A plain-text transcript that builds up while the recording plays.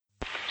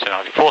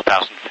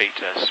4,000 feet,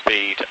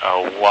 speed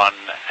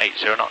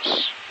 180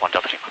 knots,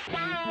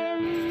 122.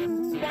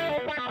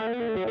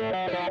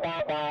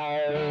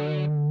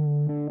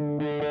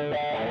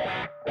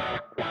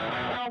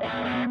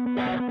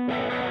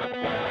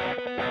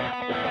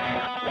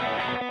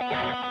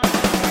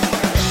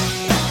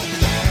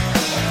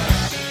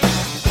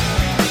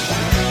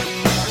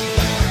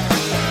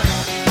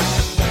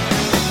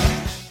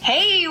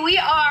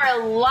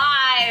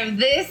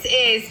 This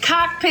is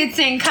Cockpits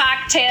and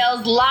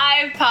Cocktails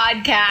live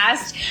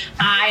podcast.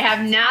 I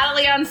have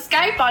Natalie on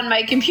Skype on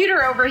my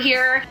computer over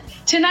here.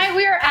 Tonight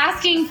we are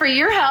asking for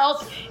your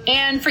help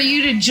and for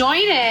you to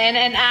join in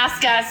and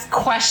ask us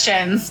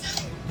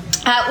questions.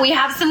 We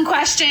have some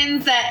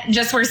questions that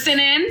just were sent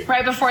in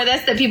right before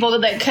this that people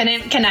that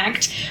couldn't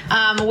connect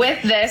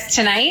with this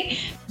tonight.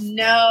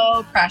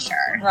 No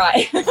pressure.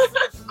 Right.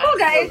 Cool,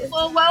 guys.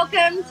 Well,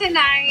 welcome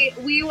tonight.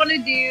 We want to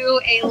do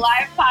a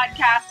live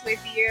podcast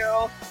with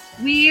you.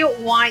 We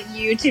want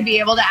you to be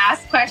able to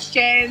ask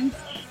questions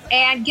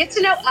and get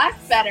to know us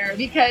better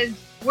because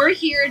we're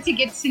here to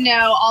get to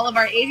know all of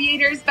our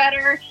aviators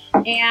better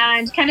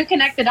and kind of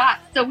connect the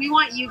dots. So we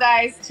want you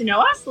guys to know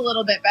us a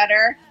little bit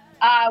better.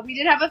 We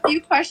did have a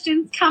few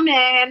questions come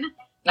in.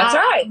 That's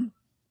right.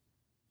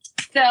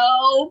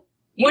 So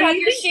you have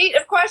your sheet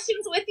of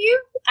questions with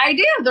you? I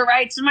do. They're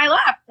right to my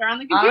left. They're on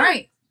the computer. All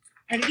right.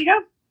 Ready to go?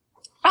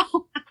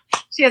 Oh,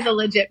 she has a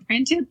legit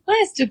printed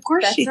list. Of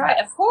course That's she does. right.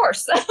 Of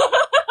course.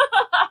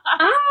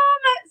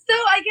 So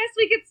I guess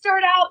we could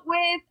start out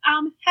with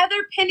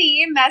Heather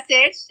Penny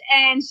messaged,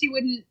 and she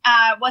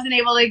wasn't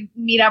able to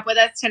meet up with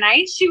us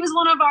tonight. She was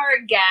one of our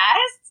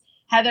guests.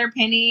 Heather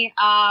Penny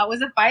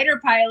was a fighter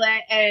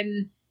pilot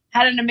and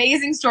had an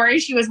amazing story.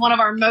 She was one of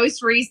our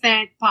most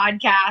recent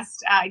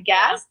podcast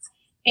guests,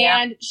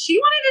 and she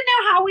wanted to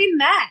know how we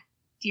met.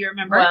 Do you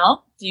remember?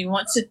 Well, do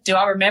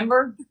I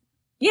remember?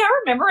 Yeah, I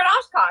remember at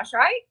Oshkosh,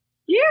 right?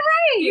 You're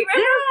right. You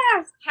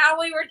remember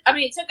how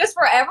it took us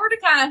forever to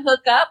kind of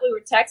hook up. We were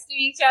texting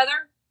each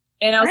other.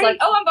 And I was like,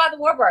 oh, I'm by the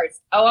Warbirds.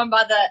 Oh, I'm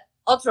by the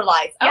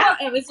Ultralights. Yeah.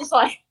 Oh, it was just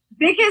like.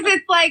 Because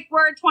it's like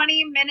we're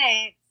 20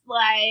 minutes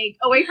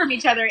away from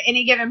each other at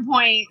any given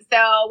point.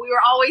 So we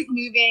were always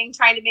moving,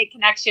 trying to make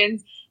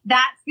connections.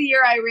 That's the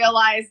year I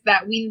realized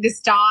that we need to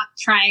stop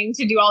trying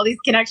to do all these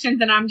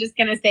connections. And I'm just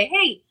going to say,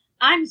 hey,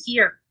 I'm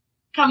here.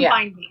 Come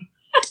find me.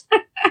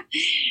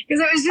 Because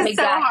it was just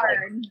so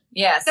hard.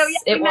 Yes, so,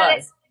 it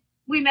was.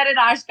 We met at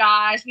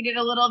Oshkosh. We did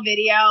a little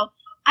video.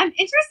 I'm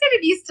interested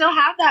if you still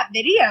have that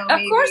video. Of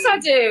course I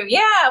do.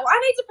 Yeah. Well, I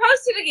need to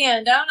post it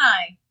again, don't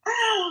I?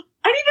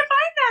 I need to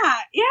find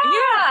that. Yeah.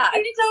 Yeah. I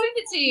need to send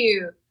it to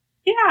you.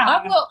 Yeah.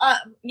 I will.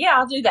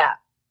 I'll do that.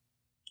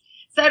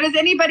 So does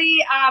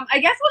anybody, I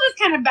guess we'll just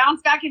kind of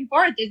bounce back and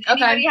forth. Does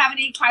anybody have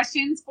any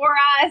questions for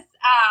us?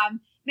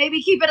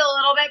 Maybe keep it a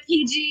little bit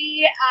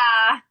PG.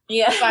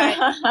 Yeah. But,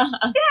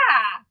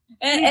 yeah.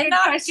 And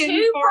not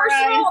too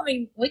personal. I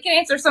mean, we can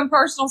answer some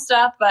personal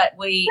stuff, but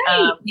we,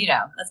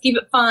 let's keep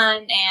it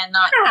fun and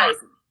not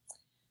crazy.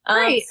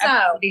 Right.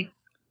 So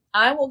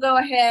I will go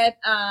ahead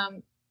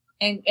and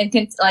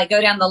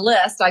go down the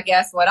list, I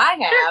guess, what I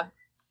have.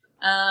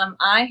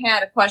 I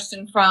had a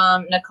question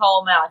from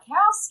Nicole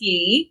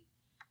Malachowski,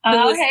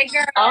 who hey,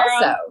 girl.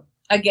 also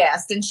a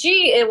guest, and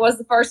it was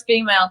the first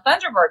female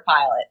Thunderbird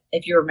pilot,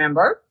 if you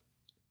remember.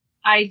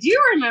 I do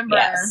remember.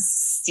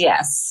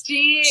 Yes.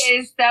 She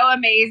is so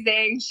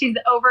amazing. She's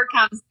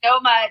overcome so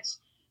much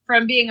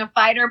from being a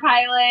fighter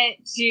pilot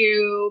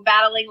to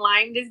battling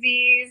Lyme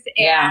disease.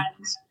 And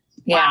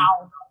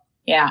wow.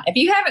 Yeah. If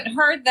you haven't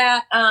heard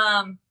that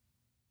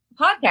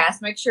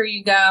podcast, make sure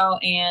you go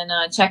and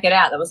check it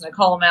out. That was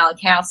Nicole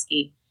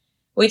Malachowski.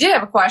 We did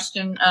have a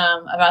question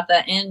about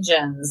the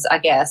engines, I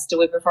guess. Do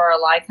we prefer a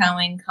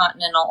Lycoming,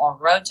 Continental, or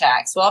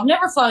Rotax? Well, I've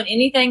never flown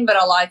anything but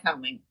a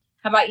Lycoming.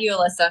 How about you,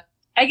 Alyssa?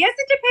 I guess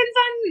it depends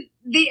on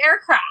the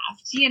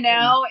aircraft.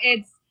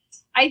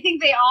 I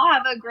think they all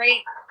have a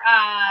great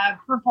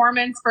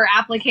performance for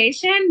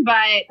application,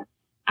 but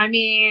I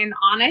mean,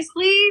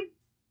 honestly,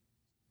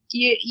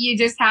 you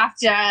just have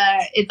to,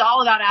 it's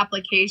all about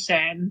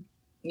application.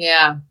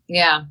 Yeah.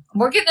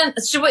 We're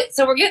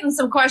getting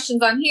some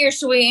questions on here.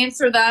 Should we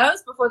answer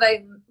those before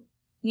they,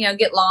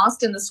 get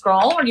lost in the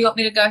scroll, or do you want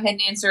me to go ahead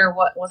and answer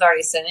what was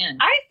already sent in?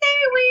 I say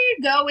we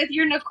go with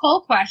your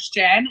Nicole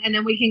question, and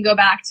then we can go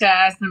back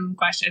to some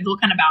questions. We'll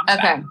kind of bounce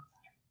back.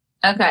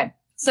 Okay.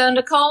 So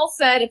Nicole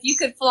said, if you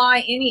could fly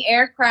any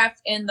aircraft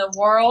in the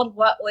world,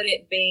 what would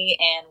it be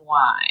and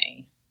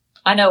why?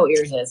 I know what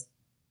yours is.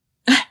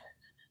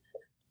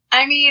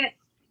 I mean,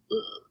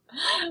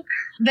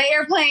 the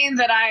airplane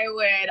that I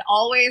would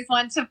always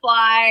want to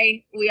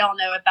fly, we all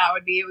know what that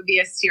would be. It would be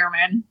a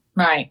Stearman.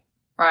 Right.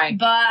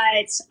 But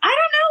I don't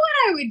know what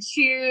I would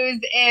choose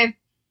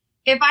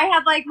if I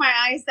had my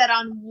eyes set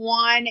on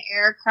one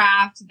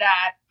aircraft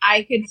that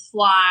I could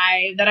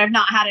fly that I've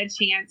not had a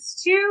chance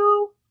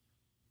to.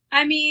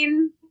 I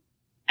mean,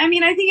 I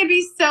think it'd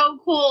be so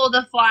cool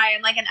to fly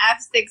in an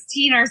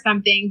F-16 or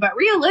something, but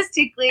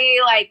realistically,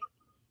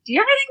 do you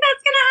ever think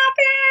that's going to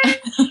happen?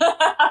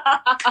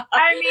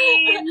 I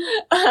mean,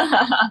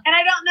 and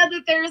I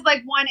there's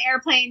like one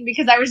airplane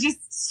because I was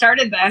just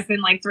started this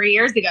in like 3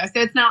 years ago.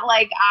 So it's not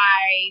like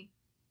I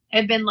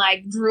have been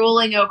like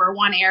drooling over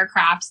one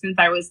aircraft since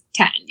I was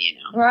 10, you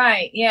know?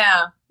 Right.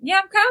 Yeah. Yeah.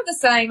 I'm kind of the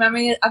same. I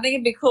mean, I think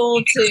it'd be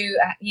cool to,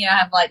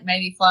 have like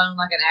maybe flown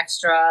like an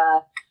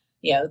extra,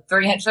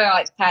 300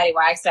 like Patty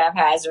Wagstaff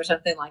has or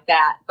something like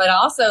that. But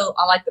also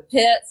I like the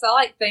pits. I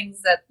like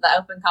things that the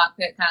open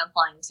cockpit kind of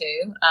plane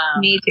too.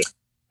 Me too.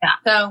 Yeah.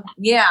 So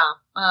yeah.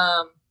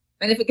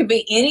 And if it could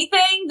be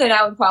anything, then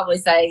I would probably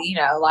say,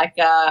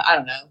 I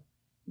don't know,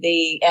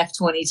 the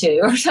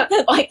F-22 or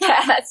something like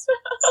that.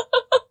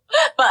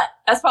 But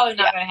that's probably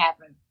not going to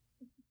happen.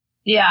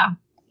 Yeah.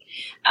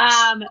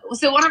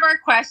 So one of our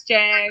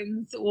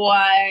questions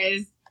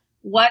was,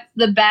 what's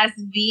the best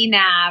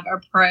VNAV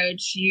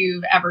approach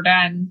you've ever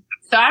done?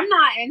 So I'm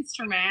not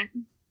instrument.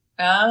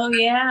 Oh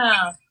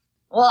yeah.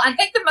 Well, I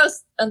think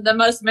the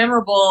most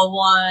memorable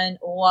one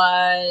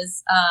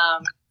was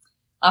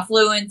I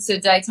flew into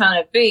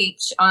Daytona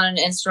Beach on an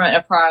instrument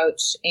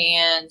approach,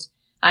 and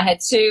I had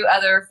 2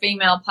 other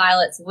female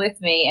pilots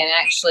with me, and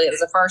actually it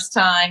was the first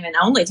time and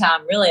only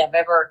time really I've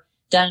ever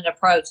done an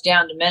approach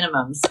down to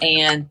minimums,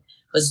 and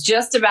was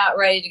just about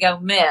ready to go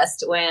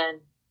missed when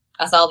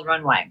I saw the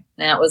runway.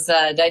 And it was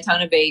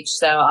Daytona Beach,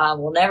 so I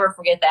will never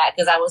forget that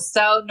because I was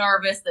so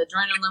nervous. The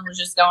adrenaline was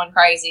just going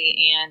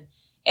crazy,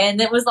 and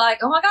it was like,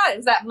 oh my God, it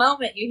was that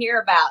moment you hear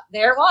about.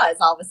 There it was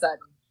all of a sudden.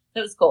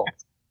 It was cool.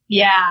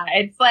 Yeah,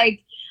 it's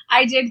like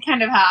I did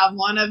kind of have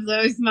one of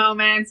those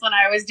moments when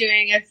I was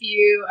doing a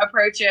few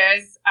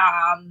approaches,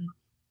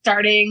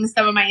 starting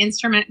some of my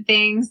instrument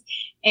things.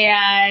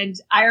 And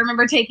I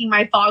remember taking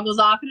my goggles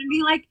off and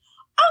being like,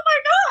 oh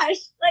my gosh,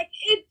 like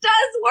it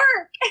does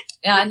work.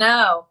 Yeah, I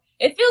know.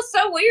 It feels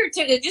so weird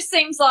too. It just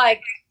seems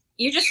like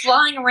you're just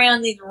flying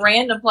around these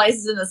random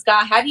places in the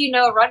sky. How do you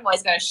know a runway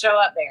is going to show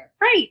up there?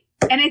 Right.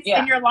 And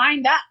and you're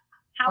lined up.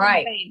 How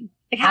insane.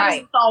 Like, how does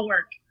this all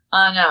work?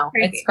 I know.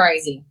 Crazy. It's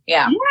crazy.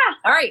 Yeah.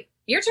 All right.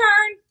 Your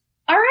turn.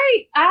 All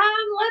right.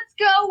 Let's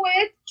go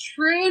with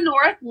True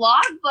North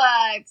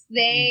Logbooks.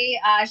 They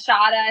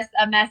shot us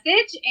a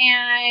message,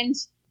 and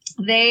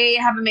they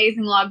have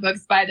amazing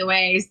logbooks, by the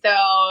way. So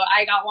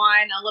I got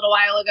one a little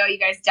while ago. You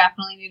guys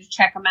definitely need to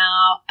check them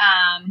out.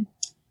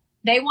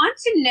 They want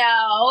to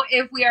know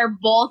if we are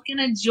both going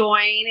to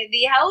join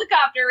the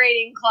helicopter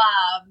rating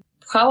club.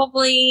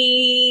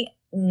 Probably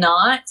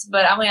not,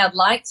 but I mean, I'd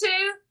like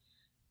to.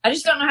 I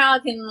just don't know how I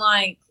can,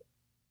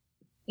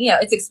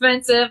 it's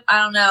expensive. I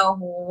don't know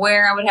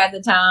where I would have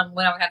the time,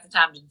 when I would have the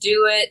time to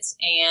do it.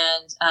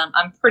 And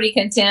I'm pretty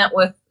content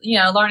with,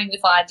 learning to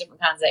fly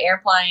different kinds of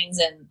airplanes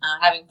and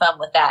having fun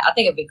with that. I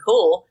think it'd be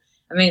cool.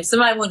 I mean, if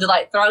somebody wanted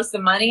to throw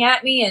some money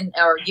at me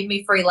or give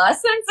me free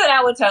lessons, then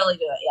I would totally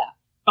do it. Yeah.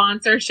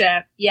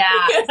 Sponsorship.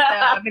 Yeah. So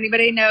if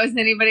anybody knows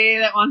anybody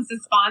that wants to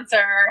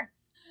sponsor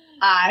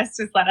us,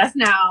 just let us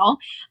know.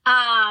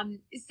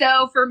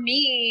 So for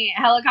me,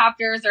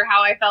 helicopters are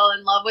how I fell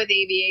in love with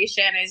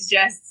aviation, is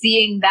just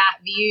seeing that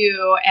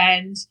view.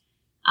 And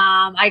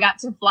I got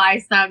to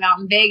fly some out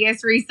in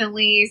Vegas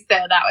recently, so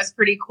that was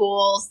pretty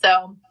cool.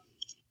 So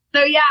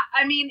yeah,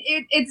 I mean,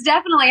 it's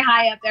definitely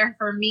high up there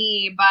for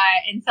me,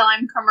 but until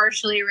I'm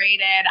commercially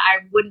rated,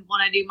 I wouldn't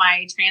want to do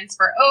my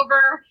transfer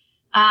over.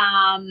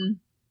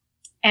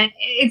 And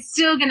it's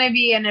still going to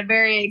be in a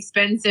very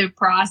expensive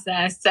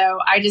process. So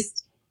I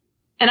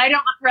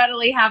don't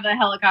readily have a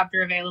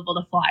helicopter available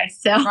to fly.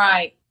 So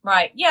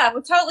Right. Yeah, I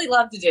would totally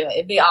love to do it.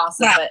 It'd be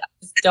awesome, but I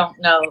just don't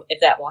know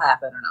if that will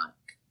happen or not.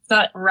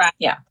 So, right.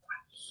 Yeah.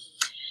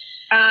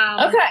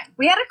 Okay.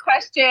 We had a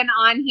question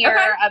on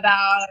here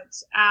about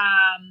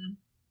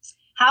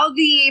how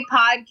the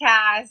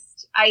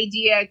podcast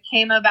idea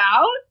came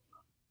about,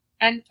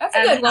 and that's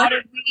a good one.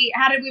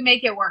 How did we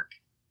make it work?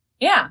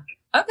 Yeah.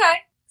 Okay.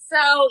 So,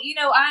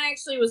 I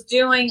actually was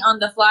doing on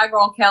the Fly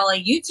Girl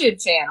Kelly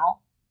YouTube channel.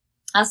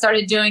 I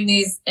started doing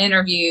these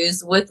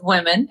interviews with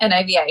women in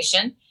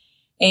aviation,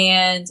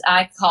 and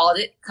I called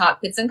it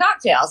Cockpits and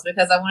Cocktails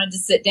because I wanted to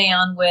sit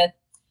down with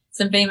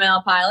some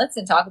female pilots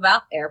and talk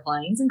about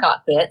airplanes and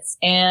cockpits.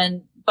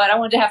 But I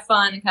wanted to have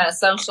fun and kind of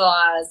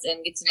socialize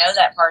and get to know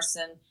that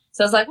person.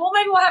 So I was like, well,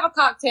 maybe we'll have a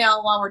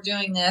cocktail while we're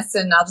doing this,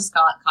 and I'll just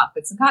call it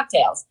Cockpits and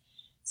Cocktails.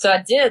 So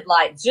I did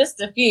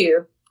just a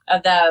few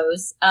of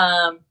those.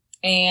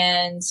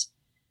 And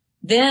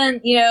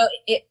then,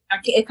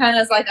 it kind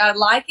of was like, I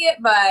like it,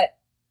 but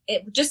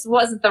it just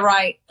wasn't the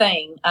right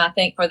thing, I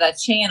think, for that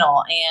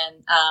channel.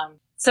 And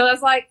so I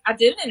was like, I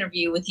did an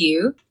interview with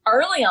you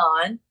early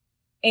on,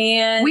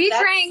 and we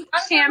drank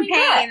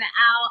champagne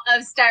out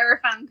of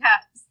styrofoam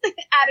cups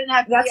at an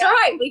FBO. That's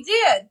right, we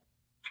did.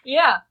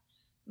 Yeah,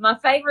 my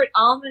favorite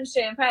almond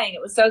champagne.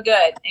 It was so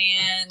good,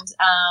 and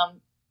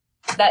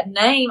that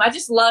name, I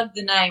just loved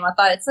the name. I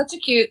thought it's such a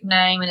cute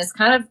name, and it's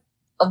kind of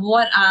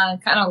what I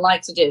kind of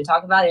like to do,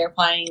 talk about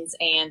airplanes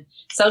and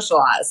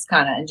socialize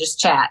and just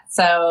chat.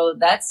 So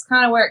that's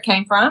kind of where it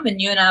came from. And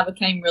you and I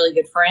became really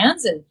good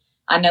friends. And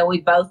I know we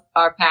both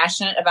are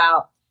passionate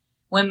about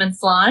women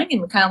flying,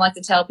 and we kind of like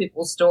to tell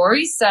people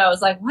stories. So I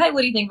was like, well, hey,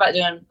 what do you think about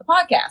doing a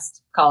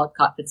podcast called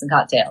Cockpits and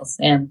Cocktails?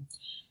 And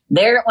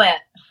there it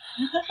went.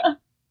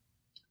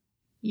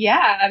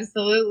 Yeah,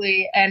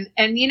 absolutely. And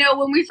you know,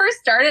 when we first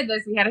started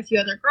this, we had a few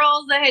other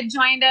girls that had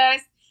joined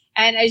us.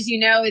 And as you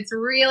know, it's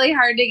really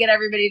hard to get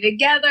everybody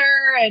together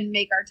and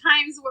make our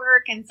times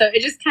work. And so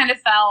it just kind of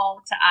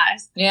fell to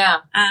us. Yeah.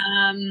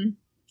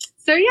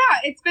 So yeah,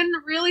 it's been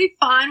really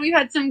fun. We've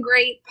had some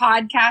great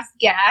podcast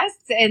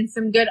guests and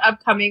some good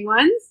upcoming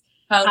ones.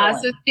 Totally.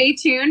 So stay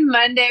tuned.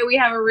 Monday we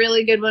have a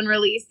really good one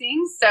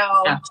releasing.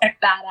 So check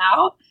that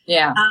out.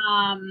 Yeah.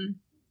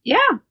 Yeah.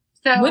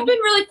 So we've been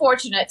really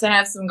fortunate to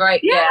have some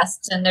great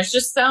guests, and there's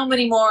just so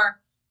many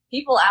more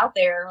people out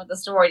there with a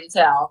story to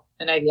tell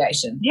in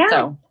aviation. Yeah.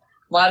 So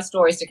a lot of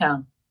stories to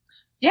come.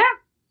 Yeah.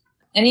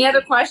 Any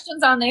other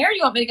questions on there?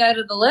 You want me to go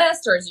to the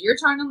list, or is it your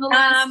turn on the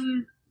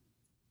list?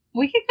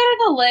 We could go to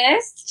the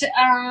list.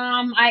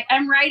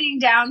 I'm writing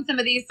down some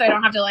of these so I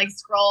don't have to like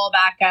scroll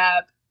back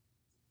up.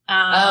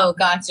 Oh,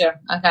 gotcha.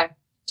 Okay.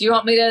 Do you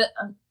want me to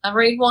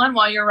read one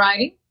while you're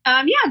writing?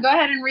 Yeah, go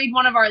ahead and read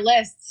one of our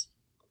lists.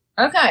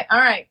 Okay. All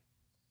right.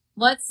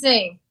 Let's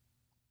see.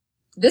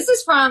 This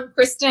is from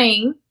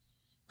Christine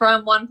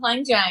from One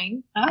Plane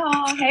Jane.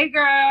 Oh, hey,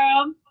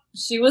 girl.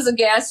 She was a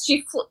guest.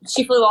 She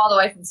flew all the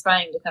way from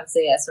Spain to come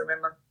see us,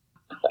 remember?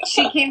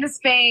 She came to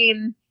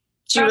Spain.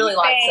 She really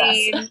likes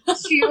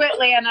us. To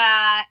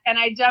Atlanta, and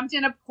I jumped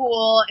in a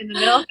pool in the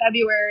middle of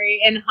February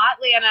in hot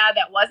Atlanta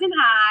that wasn't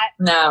hot.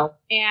 No.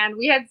 And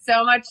we had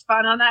so much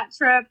fun on that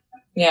trip.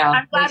 Yeah,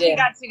 I'm glad we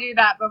got to do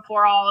that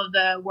before all of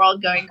the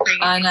world going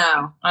crazy. I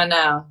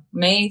know.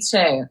 Me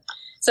too.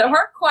 So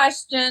her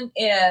question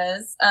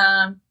is,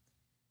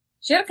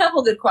 she had a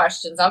couple good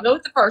questions. I'll go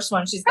with the first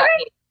one. She's got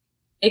me.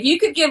 If you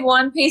could give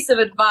one piece of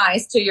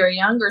advice to your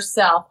younger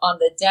self on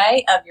the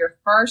day of your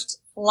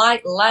first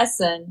flight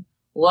lesson,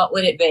 what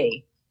would it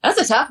be? That's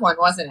a tough one,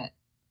 wasn't it?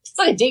 It's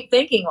like a deep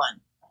thinking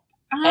one.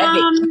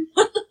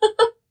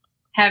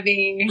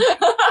 Heavy.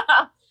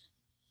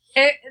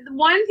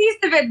 One piece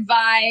of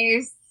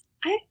advice.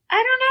 I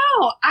don't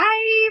know.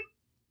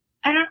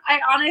 I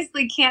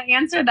honestly can't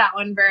answer that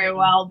one very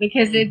well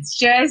because it's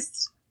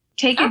just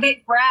take a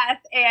deep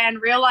breath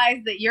and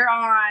realize that you're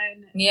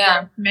on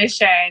your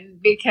mission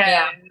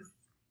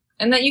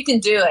and that you can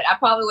do it. I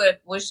probably would have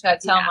wished I'd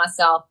tell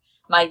myself,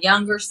 my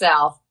younger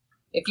self,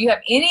 if you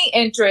have any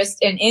interest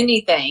in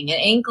anything, an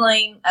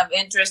inkling of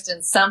interest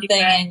in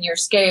something and you're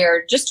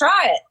scared, just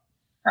try it.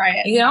 Try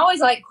it. You can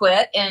always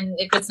quit, and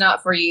if it's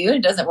not for you,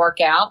 it doesn't work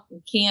out,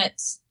 you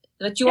can't,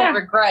 but you won't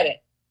regret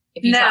it.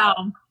 If you try.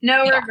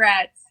 No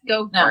regrets.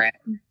 Go for it.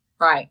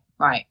 Right.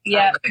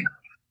 Yeah.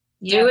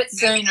 Do it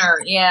sooner.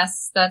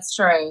 Yes, that's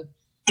true.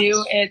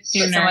 Do it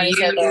sooner. Somebody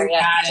said there,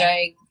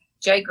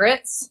 Jay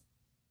Grits.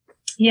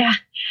 Yeah.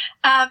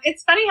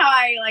 It's funny how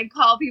I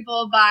call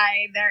people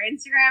by their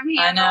Instagram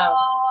handle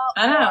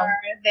or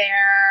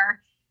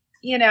their,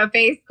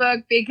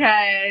 Facebook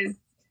because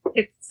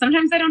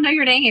sometimes I don't know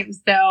your name.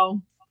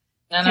 So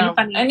I know.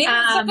 Funny. And even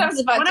sometimes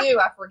if I do,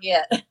 I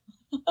forget.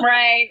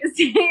 Right.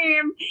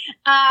 Same.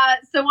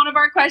 So one of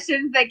our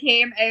questions that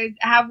came is,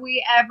 have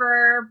we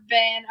ever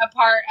been a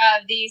part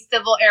of the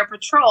Civil Air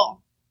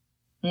Patrol?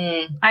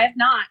 I have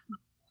not.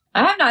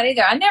 I have not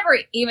either. I never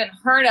even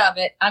heard of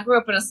it. I grew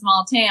up in a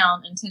small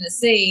town in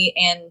Tennessee,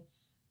 and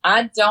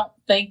I don't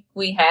think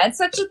we had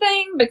such a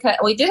thing because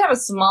we did have a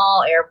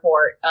small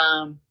airport,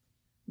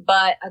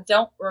 but I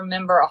don't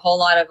remember a whole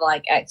lot of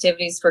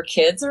activities for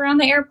kids around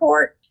the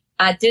airport.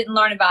 I didn't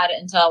learn about it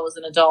until I was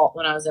an adult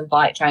when I was in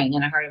flight training,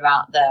 and I heard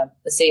about the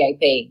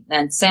CAP.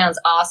 And it sounds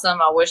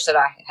awesome. I wish that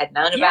I had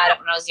known about it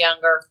when I was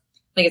younger.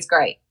 I think it's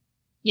great.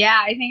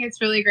 Yeah, I think it's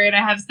really great.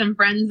 I have some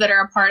friends that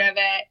are a part of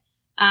it.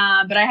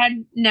 But I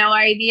had no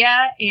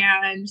idea.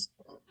 And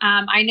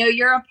I know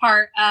you're a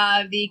part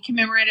of the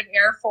Commemorative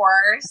Air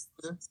Force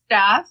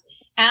stuff.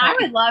 And I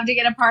would love to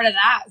get a part of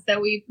that.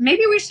 So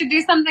maybe we should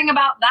do something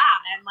about that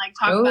and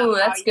talk about. Ooh,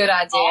 that's a good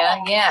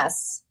idea.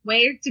 Yes.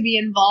 Ways to be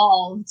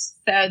involved. So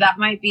that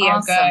might be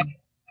awesome. a good.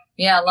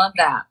 Yeah, I love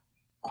that.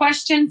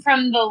 Question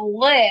from the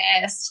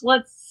list.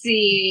 Let's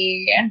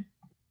see.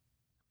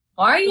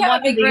 Why are you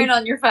having a big grin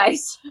on your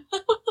face?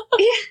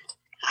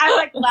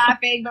 I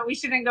laughing, but we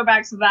shouldn't go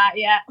back to that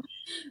yet.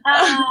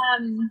 I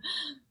don't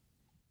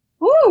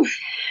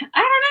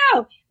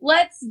know.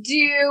 Let's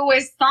do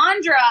with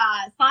Sandra.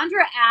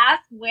 Sandra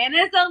asked, when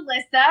is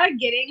Alyssa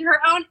getting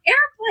her own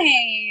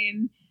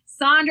airplane?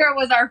 Sandra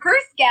was our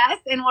first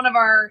guest and one of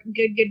our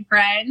good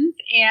friends.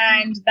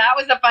 And that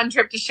was a fun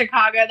trip to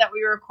Chicago that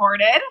we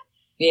recorded.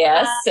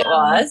 Yes, it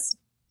was.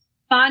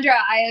 Sandra,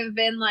 I have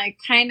been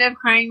kind of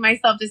crying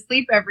myself to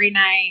sleep every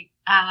night.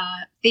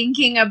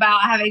 Thinking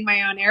about having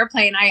my own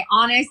airplane. I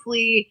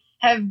honestly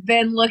have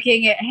been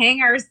looking at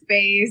hangar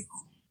space.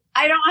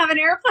 I don't have an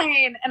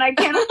airplane and I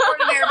can't afford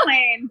an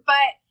airplane, but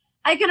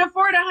I can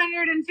afford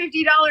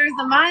 $150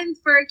 a month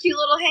for a cute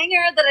little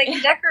hangar that I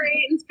can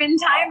decorate and spend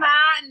time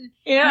at. And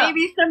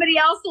maybe somebody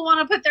else will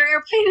want to put their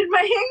airplane in my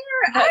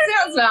hangar. That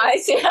sounds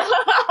nice. Yeah.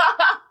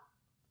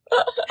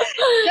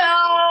 So,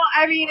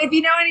 I mean, if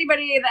you know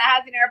anybody that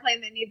has an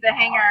airplane that needs a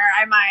hangar,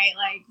 I might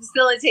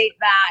facilitate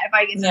that if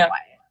I get to fly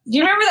it. Do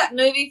you remember that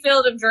movie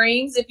Field of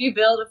Dreams? If you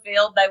build a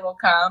field, they will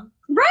come.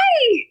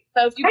 Right.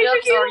 So if you build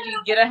or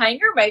you get a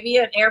hangar, maybe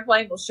an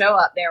airplane will show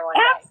up there one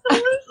day.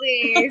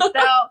 Absolutely.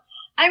 So,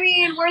 I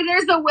mean, where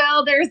there's a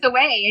will, there's a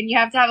way, and you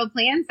have to have a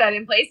plan set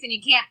in place, and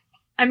you can't.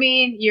 I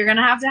mean, you're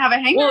gonna have to have a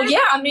hangar. Well, yeah.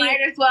 I mean,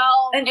 might as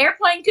well. An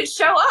airplane could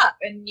show up,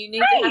 and you need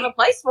to have a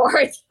place for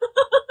it.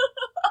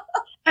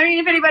 I mean,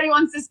 if anybody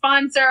wants to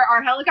sponsor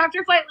our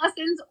helicopter flight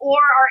lessons or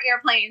our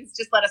airplanes,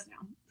 just let us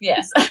know.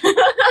 Yes. So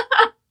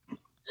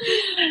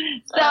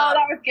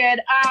that was good.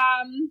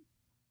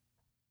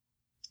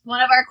 One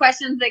of our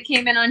questions that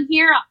came in on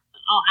here,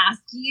 I'll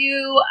ask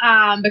you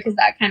because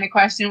that kind of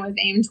question was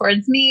aimed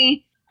towards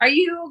me. Are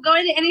you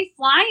going to any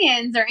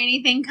fly-ins or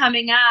anything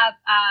coming up?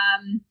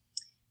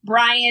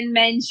 Brian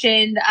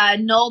mentioned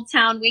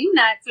Knolltown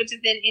Wingnuts, which is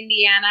in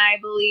Indiana, I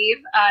believe,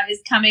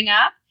 is coming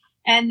up.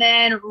 And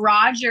then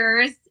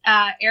Rogers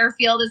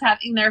Airfield is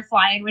having their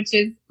fly-in, which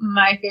is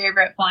my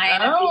favorite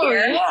fly-in of the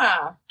year.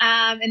 Yeah.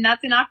 And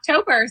that's in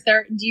October.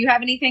 So do you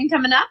have anything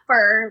coming up,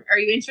 or are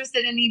you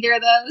interested in either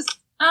of those?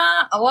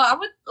 Well, I'd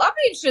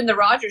be interested in the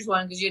Rogers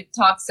one because you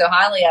talked so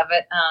highly of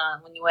it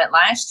when you went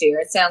last year.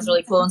 It sounds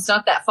really cool. And it's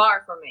not that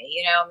far from me.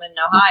 You know, I'm in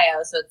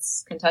Ohio, so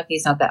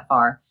Kentucky's not that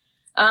far.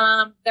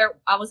 I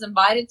was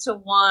invited to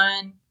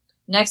one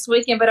next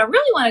weekend, but I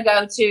really want to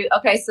go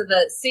to, so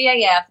the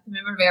CAF, the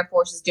Commemorative Air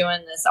Force, is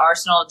doing this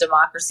Arsenal of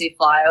Democracy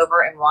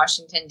flyover in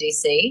Washington,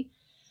 D.C.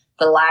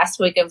 The last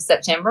week of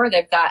September.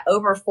 They've got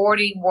over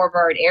 40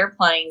 Warbird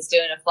airplanes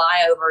doing a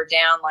flyover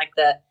down like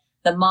the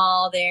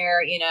mall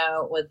there, you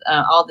know, with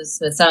all the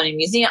Smithsonian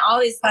Museum, all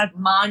these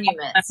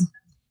monuments.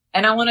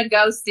 And I want to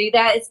go see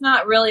that. It's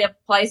not really a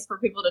place for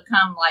people to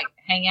come like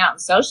hang out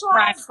and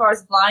socialize as far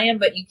as flying,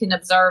 but you can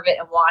observe it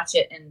and watch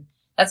it. And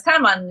that's kind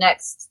of my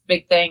next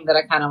big thing that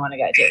I kind of want to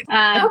go to.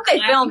 I hope they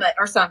film it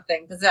or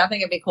something because I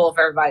think it'd be cool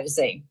for everybody to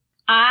see.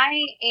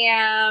 I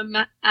am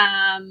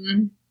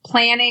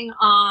planning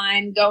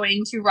on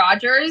going to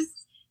Rogers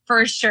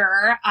for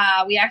sure.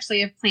 We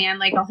actually have planned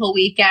like a whole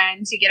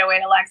weekend to get away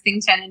to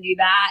Lexington and do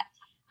that.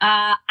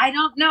 I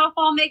don't know if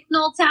I'll make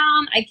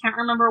Knolltown. I can't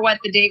remember what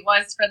the date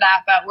was for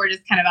that, but we're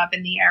just kind of up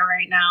in the air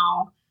right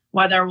now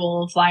whether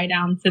we'll fly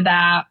down to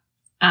that.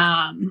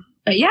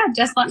 But yeah,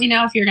 just let me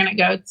know if you're going to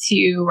go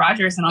to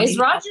Rogers. And is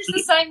Rogers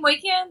the same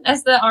weekend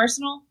as the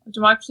Arsenal of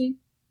Democracy?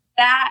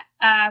 That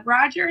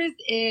Rogers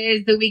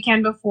is the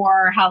weekend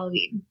before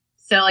Halloween.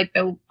 So like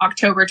the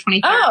October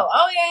 23rd.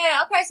 Oh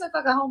yeah. Okay, so it's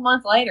like a whole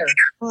month later.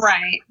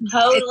 Right.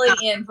 Totally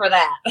in for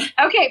that.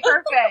 Okay,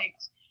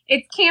 perfect.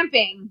 It's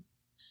camping.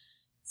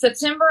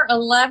 September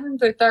 11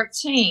 through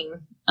 13,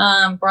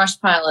 Brush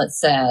Pilot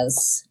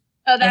says.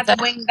 Oh, that's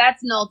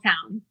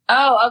Knolltown.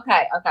 Oh,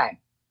 okay.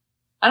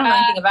 I don't know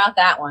anything about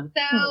that one.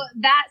 So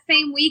that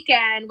same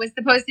weekend was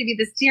supposed to be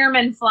the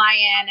Stearman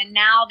fly-in, and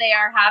now they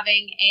are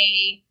having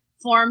a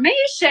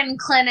formation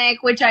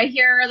clinic, which I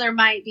hear there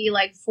might be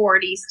like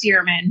 40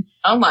 Stearman.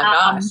 Oh my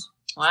gosh.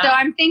 Wow. So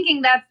I'm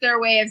thinking that's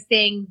their way of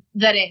saying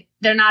that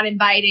they're not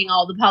inviting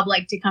all the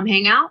public to come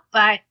hang out,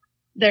 but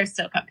they're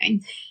still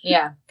coming.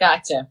 Yeah,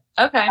 gotcha.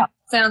 Okay,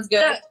 sounds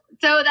good.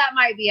 So that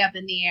might be up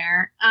in the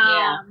air.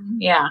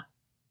 Yeah.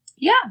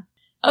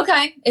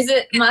 Okay, is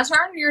it my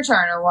turn or your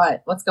turn or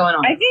what? What's going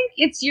on? I think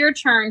it's your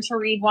turn to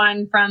read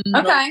one from.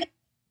 Okay.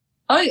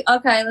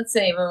 Okay. Let's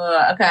see.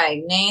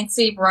 Okay,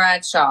 Nancy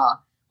Bradshaw.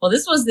 Well,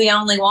 this was the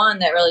only one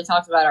that really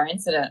talked about our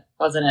incident,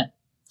 wasn't it?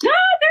 No,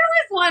 there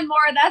was one more.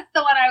 That's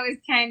the one I was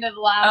kind of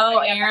laughing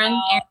about.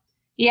 Aaron.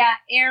 Yeah,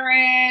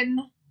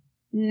 Aaron,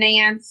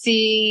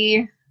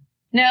 Nancy.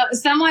 No,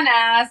 someone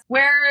asked,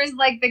 where's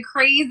like the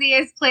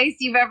craziest place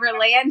you've ever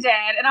landed?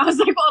 And I was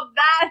like, well,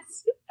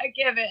 that's a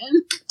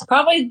given.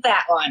 Probably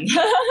that one.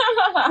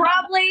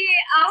 Probably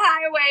a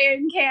highway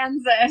in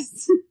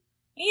Kansas.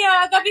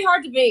 Yeah, that'd be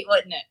hard to beat,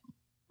 wouldn't it?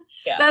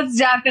 Yeah. That's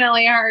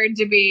definitely hard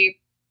to beat.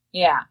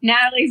 Yeah.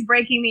 Natalie's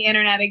breaking the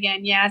internet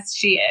again. Yes,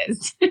 she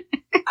is.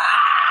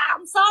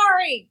 I'm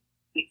sorry.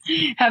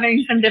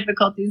 Having some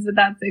difficulties, but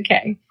that's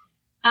okay.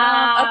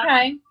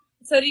 Okay.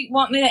 So do you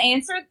want me to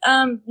answer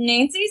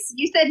Nancy's?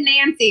 You said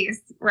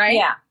Nancy's, right?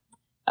 Yeah.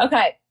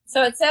 Okay.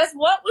 So it says,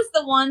 what was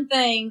the one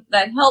thing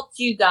that helped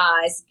you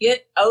guys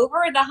get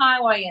over the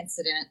highway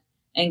incident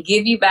and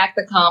give you back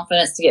the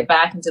confidence to get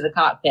back into the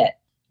cockpit?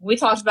 We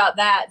talked about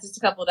that just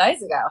a couple of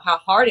days ago, how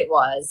hard it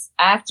was.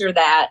 After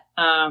that,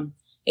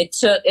 it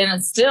took, and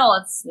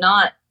it's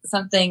not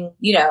something,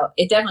 you know,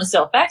 it definitely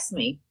still affects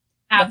me.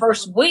 Absolutely. The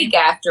first week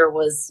after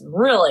was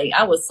really,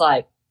 I was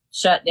like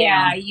shut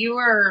down.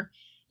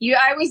 Yeah,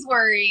 I was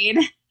worried.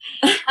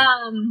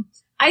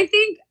 I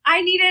think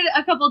I needed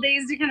a couple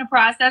days to kind of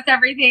process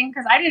everything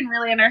because I didn't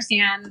really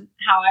understand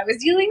how I was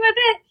dealing with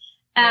it.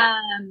 Yeah.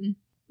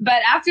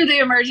 But after the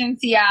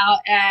emergency out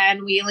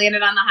and we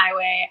landed on the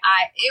highway,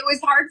 it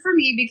was hard for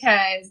me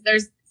because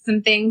there's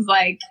some things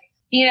like,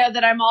 you know,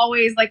 that I'm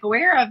always like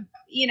aware of.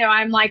 You know,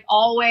 I'm like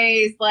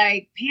always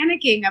like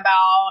panicking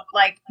about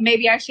like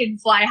maybe I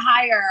should fly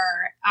higher.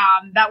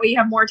 That way you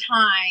have more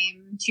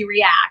time to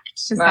react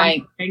to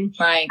something.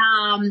 Right.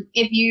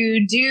 If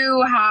you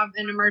do have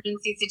an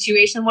emergency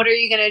situation, what are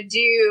you going to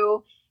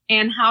do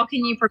and how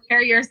can you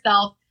prepare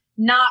yourself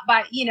not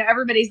by,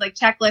 everybody's like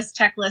checklist,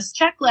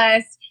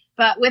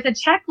 but with a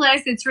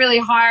checklist, it's really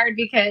hard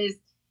because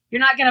you're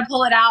not going to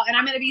pull it out, and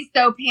I'm going to be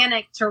so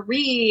panicked to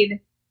read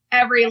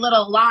every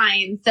little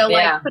line. So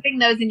like putting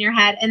those in your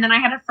head. And then I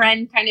had a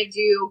friend kind of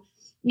do,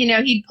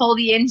 he'd pull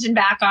the engine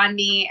back on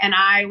me and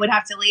I would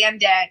have to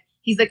land it.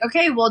 He's like,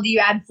 okay, well, do you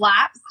add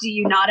flaps? Do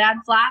you not add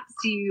flaps?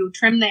 Do you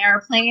trim the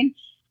airplane?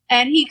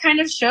 And he kind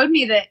of showed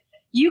me that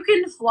you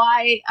can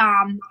fly.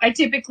 I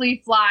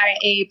typically fly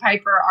a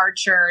Piper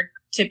Archer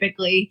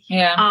typically.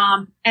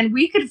 Yeah. And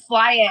we could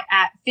fly it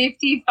at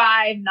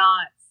 55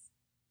 knots.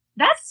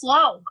 That's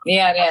slow.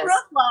 Yeah, it That's is.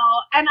 real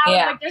slow. And I was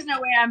like, there's no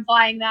way I'm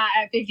flying that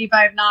at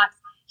 55 knots.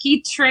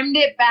 He trimmed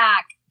it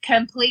back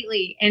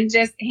completely and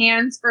just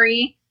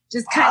hands-free,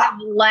 just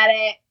kind of let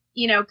it,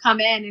 come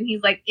in. And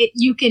he's like,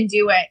 you can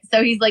do it.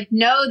 So he's like,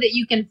 know that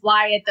you can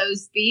fly at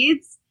those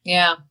speeds.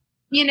 Yeah.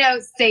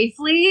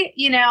 Safely,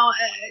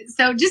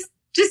 so just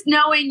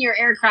knowing your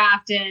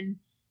aircraft. And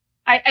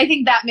I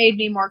think that made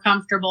me more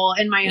comfortable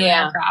in my own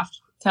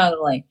aircraft.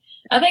 Totally.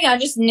 I think I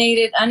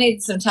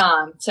needed some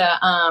time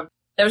to,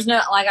 there was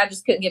no, like, I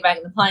just couldn't get back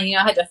in the plane.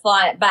 I had to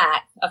fly it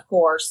back, of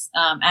course,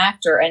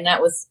 after. And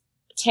that was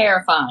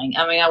terrifying.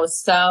 I mean, I was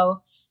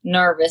so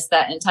nervous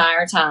that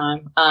entire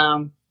time.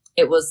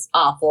 It was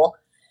awful.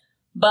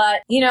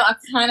 But, I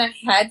kind of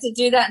had to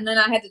do that. And then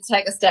I had to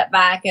take a step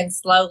back and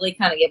slowly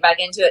kind of get back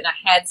into it. And I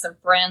had some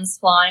friends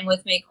flying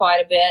with me quite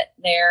a bit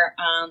there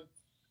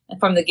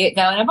from the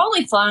get-go. And I've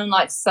only flown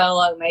like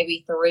solo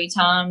maybe 3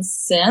 times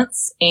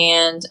since.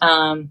 And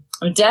I'm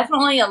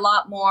definitely a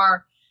lot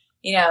more,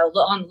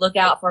 on the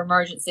lookout for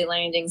emergency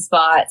landing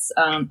spots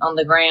on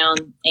the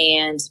ground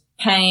and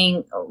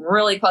paying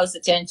really close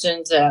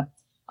attention to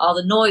all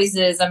the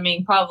noises. I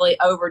mean, probably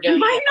overdoing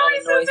My all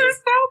the noises are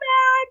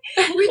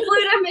so bad. We flew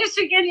to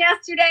Michigan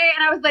yesterday,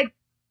 and I was like,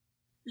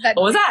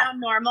 "Does that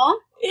sound normal?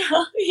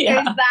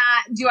 Yeah.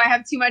 Do I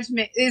have too much?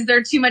 Is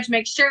there too much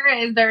mixture?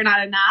 Is there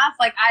not enough?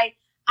 Like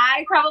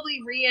I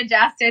probably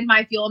readjusted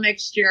my fuel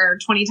mixture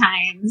 20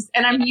 times,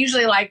 and I'm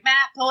usually like, Matt,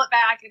 pull it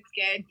back. It's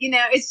good.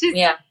 It's just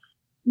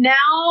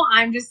Now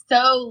I'm just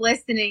so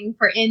listening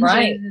for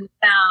engines and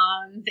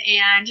sounds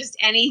and just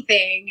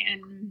anything.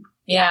 And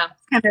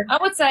kind of I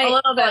would say a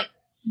little bit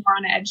more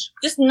on edge.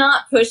 Just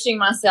not pushing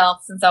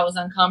myself since I was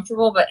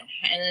uncomfortable,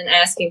 and then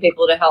asking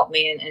people to help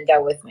me and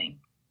go with me.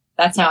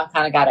 That's how I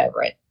kind of got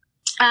over it.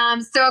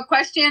 So a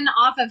question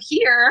off of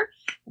here,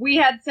 we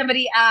had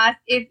somebody ask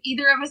if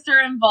either of us are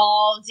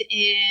involved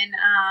in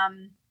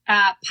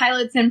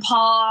Pilots in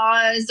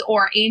Pause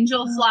or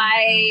Angel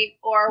Flight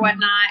or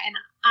whatnot. And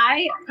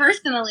I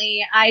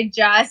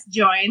just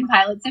joined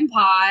Pilots in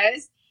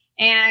Pause.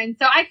 And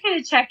so I kind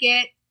of check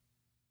it,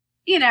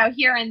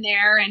 here and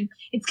there. And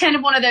it's kind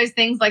of one of those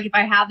things, like if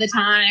I have the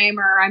time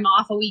or I'm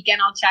off a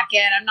weekend, I'll check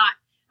it.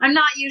 I'm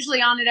not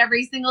usually on it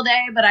every single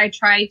day, but I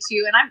try to.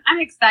 And I'm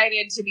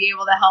excited to be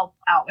able to help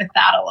out with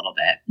that a little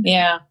bit.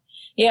 Yeah.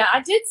 Yeah,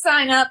 I did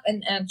sign up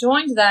and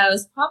joined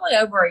those probably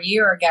over a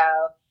year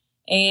ago.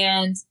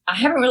 And I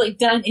haven't really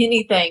done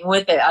anything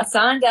with it. I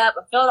signed up,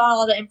 I filled out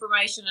all the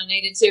information I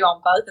needed to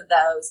on both of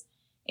those.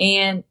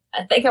 And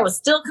I think I was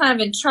still kind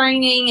of in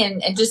training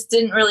and just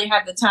didn't really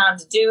have the time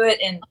to do it.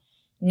 And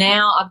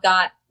now I've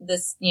got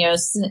this,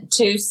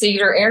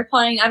 2-seater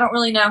airplane. I don't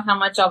really know how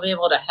much I'll be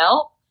able to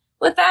help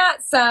with that.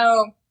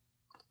 So,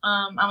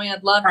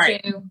 I'd love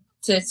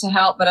to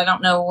help, but I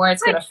don't know where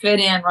it's going to fit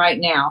in right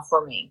now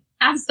for me.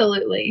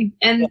 Absolutely.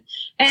 And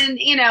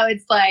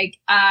it's like,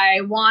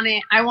 I want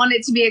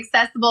it to be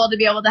accessible to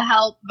be able to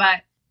help,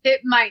 but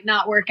it might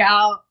not work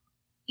out,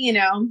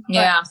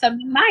 but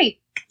something might.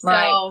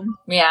 Right. So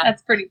yeah,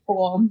 that's pretty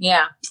cool.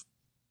 Yeah.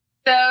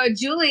 So it's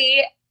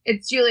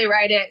Julie,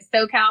 right? At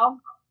SoCal.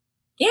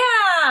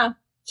 Yeah.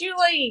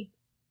 Julie.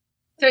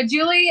 So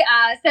Julie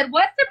said,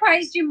 what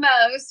surprised you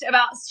most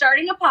about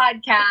starting a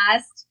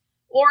podcast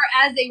or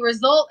as a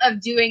result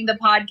of doing the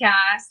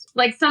podcast,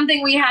 like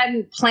something we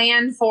hadn't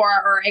planned for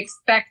or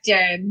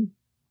expected?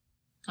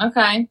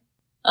 Okay.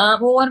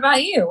 Well, what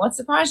about you? What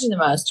surprised you the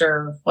most,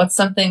 or what's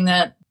something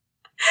that...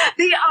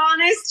 The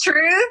honest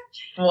truth?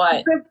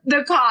 What?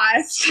 The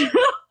cost.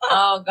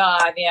 Oh,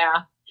 God,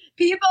 yeah.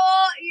 People,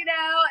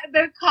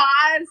 the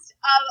cost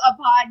of a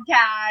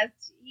podcast,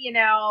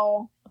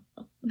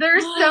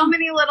 there's so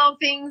many little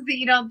things that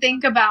you don't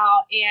think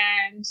about,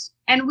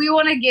 and we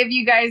want to give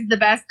you guys the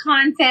best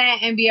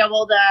content and be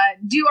able to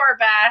do our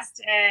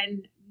best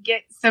and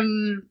get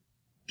some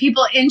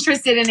people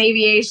interested in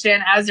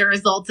aviation as a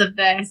result of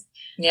this.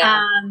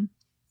 Yeah.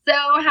 So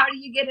how do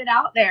you get it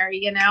out there,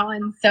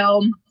 And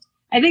so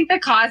I think the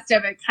cost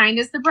of it kind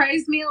of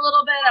surprised me a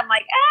little bit. I'm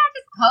like,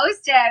 just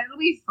post it. It'll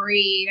be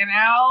free,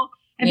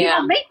 And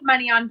people make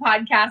money on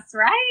podcasts,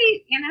 right?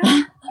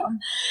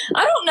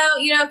 I don't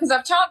know, because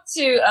I've talked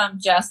to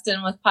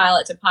Justin with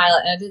Pilot to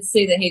Pilot, and I did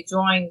see that he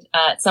joined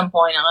at some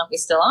point. I don't know if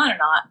he's still on or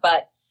not,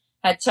 but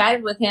had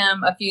chatted with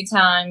him a few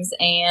times,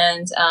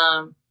 and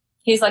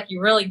he's like,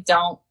 you really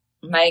don't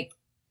make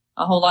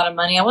a whole lot of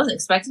money. I wasn't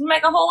expecting to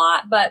make a whole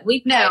lot, but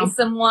we pay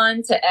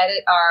someone to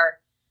edit our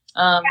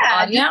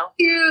audio.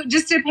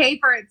 Just to pay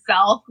for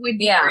itself would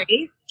be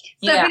great.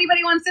 So if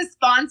anybody wants to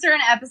sponsor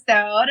an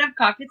episode of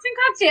Cockpits and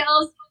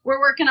Cocktails, we're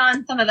working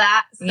on some of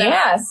that. So.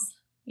 Yes.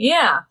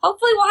 Yeah.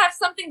 Hopefully we'll have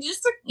something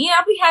just to,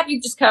 I'll be happy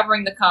just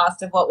covering the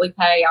cost of what we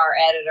pay our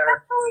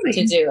editor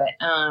to do it.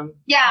 I'm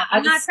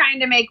not trying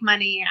to make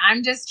money.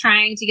 I'm just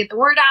trying to get the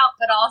word out,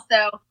 but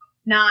also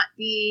not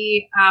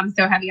be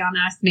so heavy on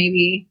us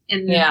maybe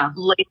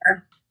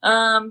later.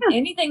 Let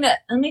me think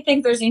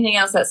if there's anything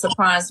else that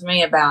surprised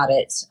me about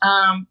it.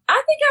 I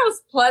think I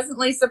was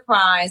pleasantly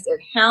surprised at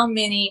how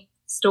many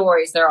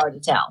stories there are to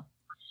tell.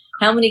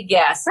 How many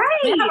guests? Right.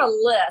 We have a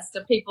list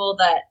of people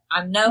that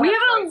I know. We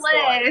have a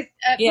list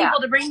of people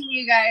to bring to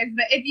you guys.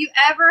 But if you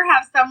ever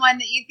have someone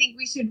that you think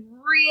we should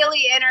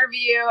really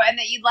interview and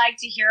that you'd like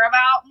to hear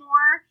about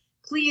more,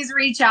 please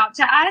reach out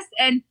to us.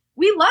 And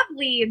we love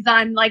leads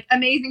on like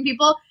amazing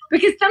people,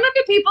 because some of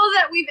the people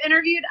that we've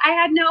interviewed, I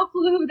had no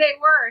clue who they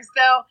were.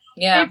 So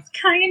it's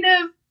kind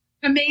of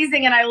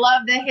amazing. And I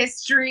love the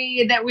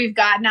history that we've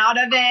gotten out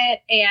of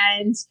it.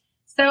 And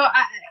so,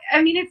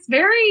 I mean,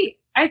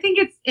 I think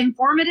it's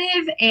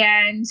informative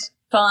and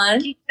fun.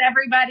 Keeps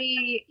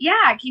everybody,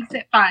 keeps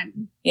it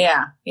fun.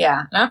 Yeah,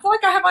 yeah. And I feel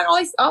like I have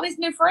all these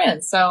new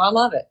friends, so I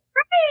love it.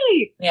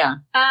 Right. Yeah.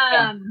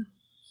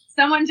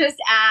 Someone just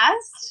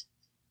asked,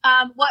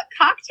 what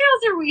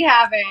cocktails are we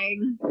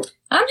having?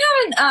 I'm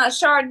having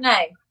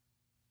Chardonnay.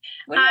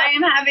 I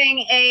am having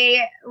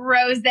a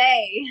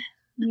rosé.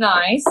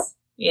 Nice.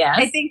 Yes.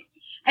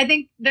 I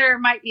think there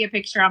might be a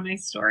picture on my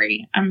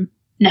story.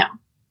 No.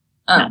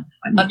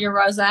 Of your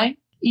rosé?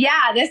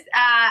 Yeah, this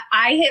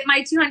I hit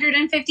my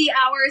 250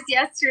 hours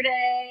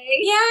yesterday.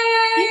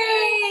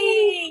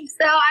 Yay!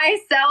 So I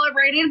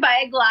celebrated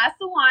by a glass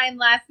of wine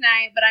last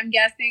night, but I'm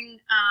guessing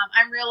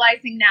I'm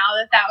realizing now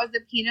that was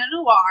a Pinot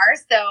Noir.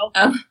 So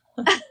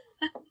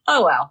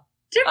oh well.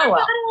 Different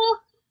bottle.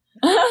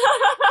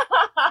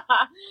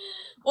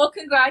 Well,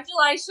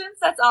 congratulations.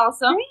 That's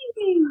awesome.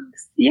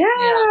 Thanks.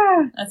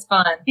 Yeah. That's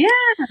fun. Yeah.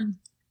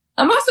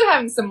 I'm also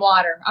having some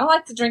water. I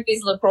like to drink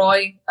these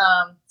LaCroix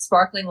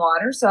sparkling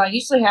water, so I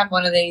usually have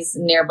one of these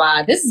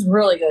nearby. This is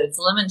really good. It's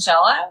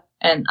limoncello,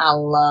 and I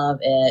love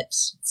it.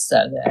 It's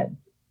so good.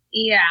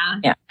 Yeah.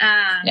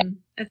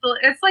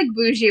 It's like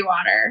bougie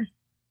water.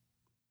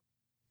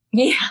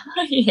 Yeah.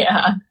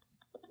 Yeah.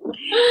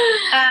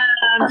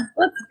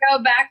 Let's go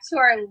back to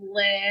our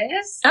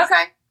list.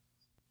 Okay.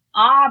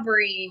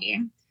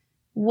 Aubrey.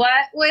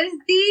 What was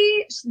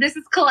this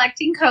is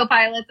Collecting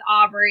Co-Pilots,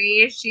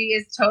 Aubrey. She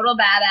is total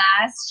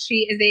badass.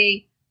 She is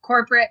a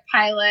corporate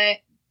pilot,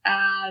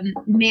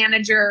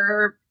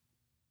 manager.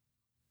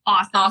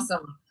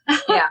 Awesome.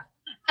 Yeah.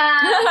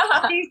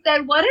 She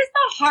said, what is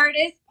the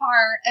hardest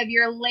part of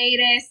your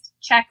latest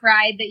check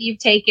ride that you've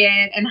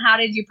taken, and how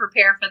did you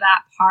prepare for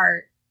that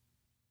part?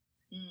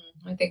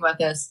 Let me think about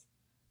this.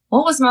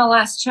 What was my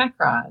last check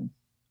ride?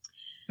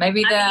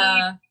 Maybe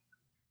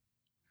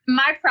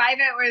my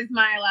private was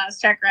my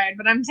last check ride,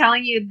 but I'm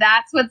telling you,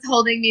 that's what's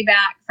holding me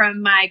back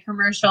from my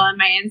commercial and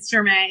my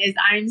instrument is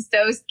I'm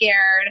so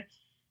scared.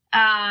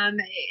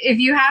 If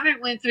you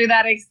haven't went through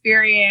that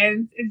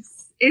experience,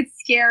 it's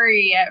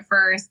scary at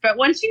first, but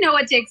once you know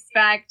what to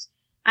expect,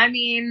 I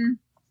mean,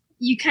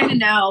 you kind of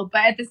know,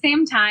 but at the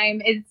same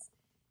time,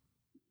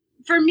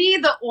 for me,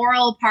 the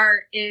oral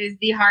part is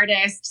the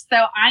hardest. So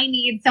I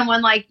need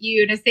someone like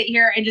you to sit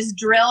here and just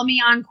drill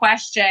me on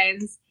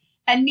questions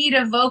and me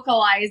to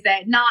vocalize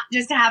it, not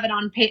just to have it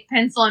on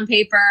pencil and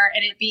paper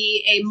and it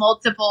be a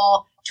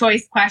multiple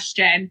choice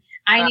question.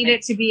 I need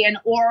it to be an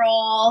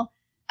oral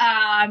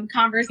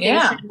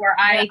conversation where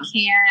I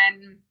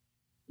can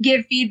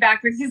give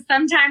feedback, because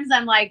sometimes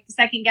I'm like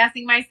second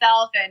guessing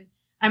myself and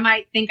I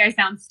might think I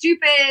sound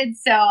stupid.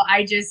 So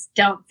I just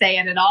don't say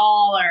it at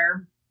all.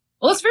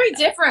 Well, it's very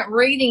different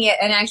reading it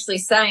and actually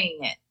saying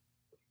it.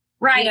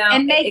 Right.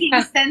 And making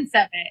sense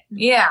of it.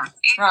 Yeah.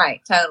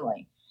 Right.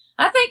 Totally.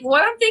 I think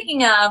what I'm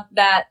thinking of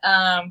that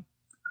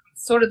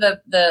sort of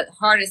the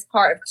hardest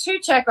part of two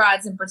check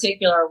rides in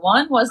particular,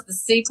 one was the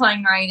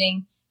seaplane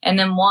rating and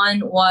then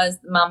one was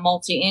my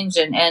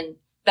multi-engine, and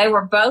they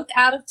were both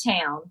out of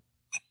town.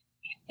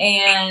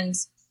 And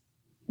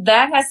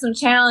that has some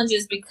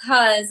challenges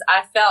because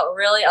I felt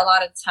really a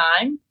lot of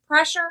time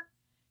pressure,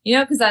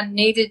 because I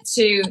needed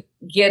to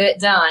get it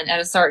done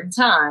at a certain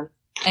time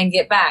and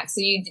get back.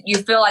 So you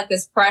feel like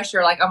this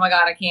pressure, like, oh my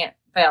God, I can't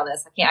fail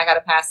this. I got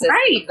to pass this.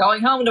 Right. I'm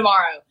going home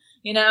tomorrow,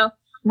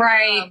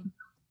 Right.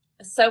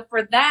 So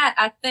for that,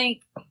 I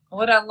think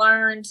what I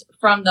learned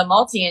from the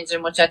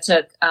multi-engine, which I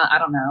took, I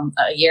don't know,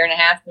 a year and a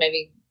half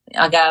maybe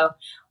ago,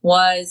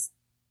 was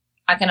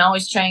I can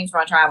always change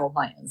my travel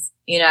plans.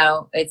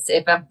 It's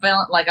if I'm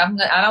feeling like I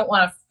don't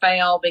want to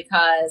fail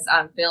because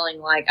I'm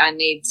feeling like I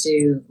need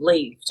to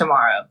leave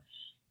tomorrow.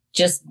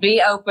 Just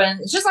be open.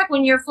 It's just like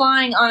when you're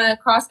flying on a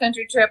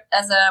cross-country trip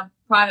as a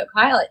private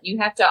pilot, you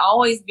have to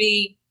always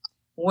be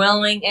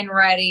willing and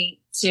ready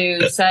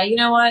to say, you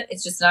know what,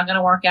 it's just not going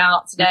to work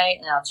out today,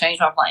 and I'll change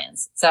my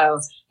plans. So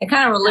it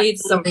kind of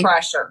relieves some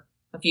pressure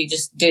if you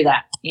just do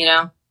that,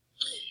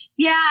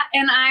 Yeah,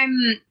 and I'm,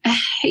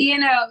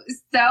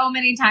 so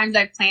many times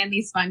I've planned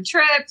these fun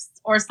trips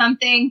or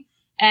something,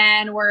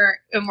 and we're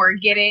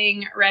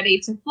getting ready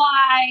to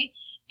fly,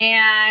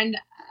 and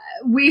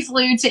we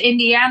flew to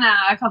Indiana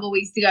a couple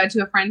weeks ago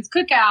to a friend's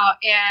cookout,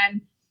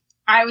 and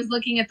I was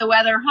looking at the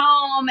weather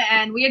home,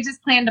 and we had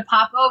just planned to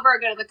pop over,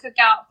 go to the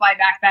cookout, fly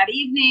back that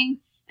evening,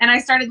 and I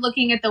started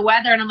looking at the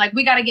weather, and I'm like,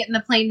 we got to get in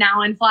the plane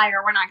now and fly,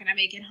 or we're not going to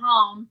make it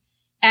home.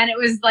 And it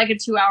was like a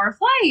 2-hour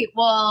flight.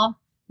 Well,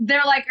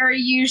 they're like, are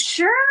you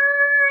sure?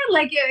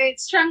 Like it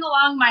strung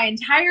along my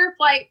entire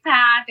flight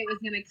path. It was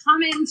going to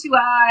come into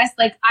us.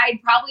 Like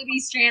I'd probably be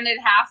stranded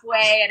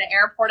halfway at an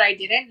airport I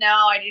didn't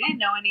know. I didn't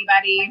know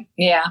anybody.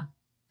 Yeah.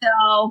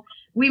 So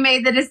we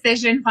made the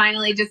decision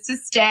finally just to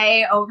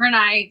stay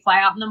overnight, fly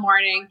out in the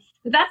morning.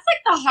 But that's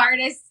like the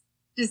hardest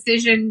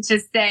decision to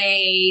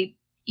say,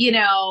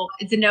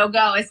 it's a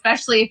no-go,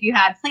 especially if you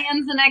had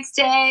plans the next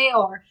day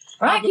or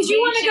right, because you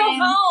want to go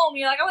home.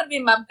 You're like, I want to be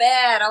in my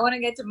bed. I want to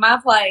get to my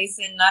place,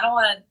 and I don't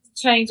want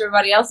to change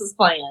everybody else's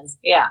plans.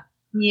 Yeah.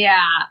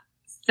 Yeah.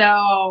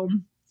 So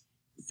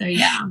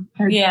yeah.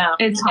 Yeah.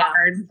 It's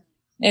hard.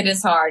 It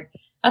is hard.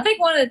 I think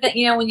one of the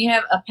things, when you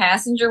have a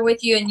passenger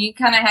with you, and you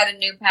kind of had a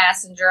new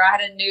passenger, I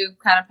had a new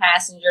kind of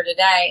passenger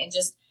today, and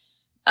just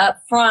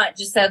up front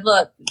just said,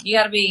 look, you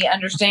got to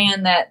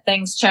understand that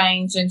things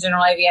change in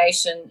general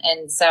aviation.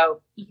 And so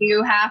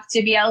you have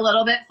to be a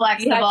little bit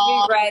flexible. You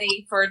have to be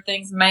ready for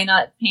things may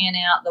not pan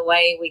out the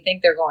way we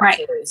think they're going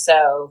to.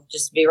 So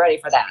just be ready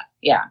for that.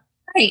 Yeah.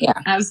 Right. Yeah.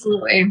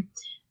 Absolutely.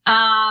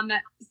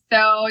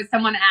 So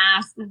someone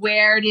asked,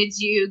 where did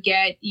you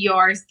get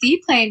your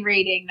seaplane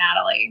rating,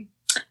 Natalie?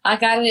 I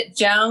got it at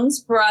Jones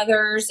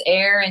Brothers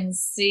Air and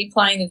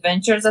Seaplane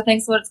Adventures, I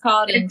think is what it's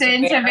called. It's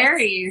in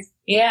Tavares.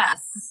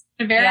 Yes.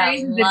 Tavares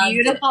is a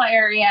beautiful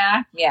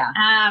area. Yeah.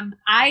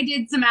 I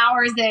did some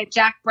hours at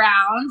Jack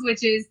Brown's,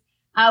 which is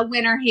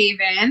Winter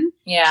Haven.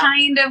 Yeah.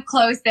 Kind of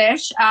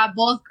close-ish.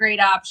 Both great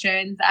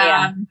options.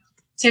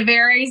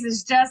 Tavares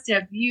is just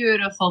a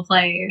beautiful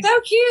place. So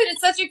cute.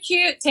 It's such a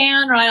cute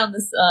town right on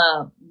this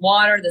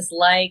water, this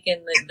lake,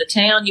 and the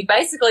town. You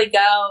basically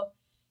go,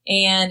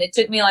 and it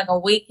took me like a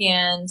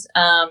weekend.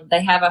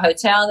 They have a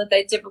hotel that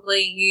they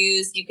typically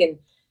use. You can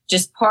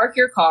just park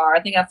your car.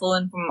 I think I flew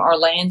in from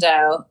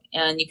Orlando,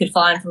 and you could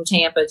fly in from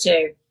Tampa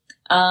too.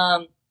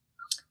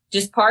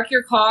 Just park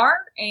your car,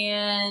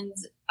 and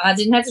I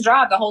didn't have to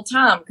drive the whole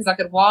time because I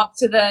could walk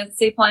to the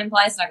seaplane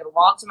place, and I could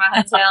walk to my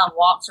hotel and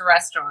walk to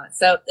restaurants.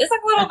 So it's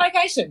like a little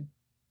vacation.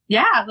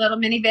 Yeah, a little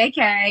mini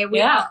vacay. We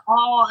are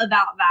all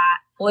about that.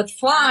 With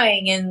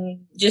flying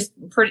and just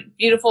pretty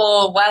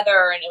beautiful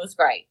weather, and it was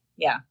great.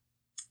 Yeah.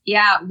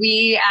 Yeah,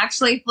 we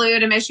actually flew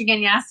to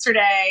Michigan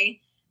yesterday,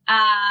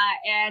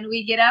 and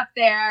we get up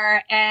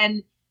there,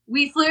 and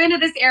we flew into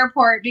this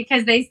airport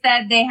because they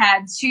said they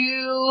had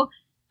 2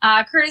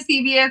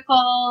 courtesy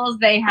vehicles.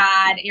 They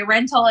had a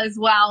rental as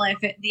well if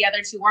the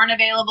other 2 weren't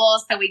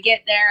available. So we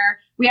get there.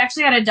 We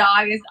actually had a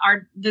dog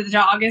the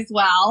dog as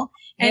well.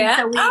 And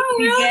so we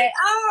really? get,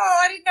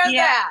 I didn't know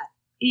that.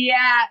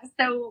 Yeah.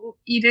 So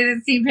you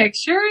didn't see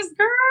pictures,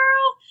 girl.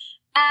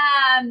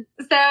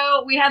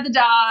 So we had the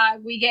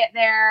dog. We get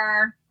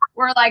there.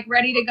 We're like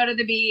ready to go to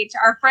the beach.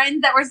 Our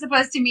friends that were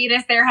supposed to meet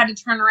us there had to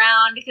turn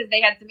around because they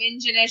had some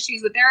engine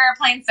issues with their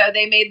airplane. So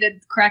they made the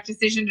correct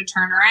decision to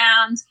turn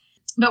around.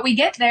 But we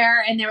get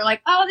there and they were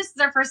like, oh, this is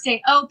our first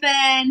day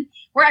open.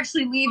 We're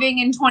actually leaving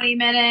in 20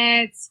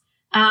 minutes.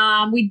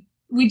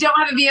 We don't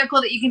have a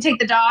vehicle that you can take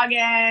the dog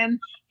in.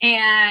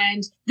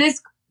 And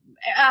this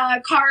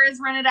car is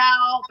rented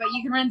out, but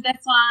you can rent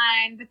this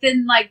one. But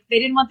then they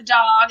didn't want the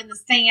dog in the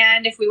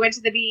sand if we went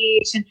to the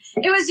beach. And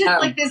it was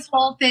just this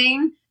whole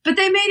thing. But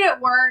they made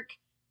it work.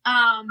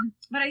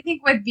 But I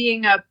think with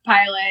being a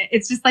pilot,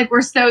 it's just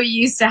we're so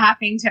used to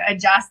having to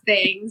adjust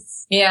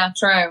things. Yeah,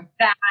 true.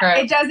 That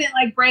it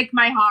doesn't break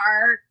my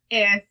heart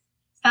if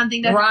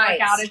something doesn't work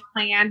out as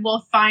planned.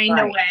 We'll find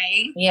a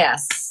way.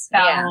 Yes. So,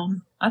 yeah.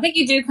 I think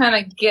you do kind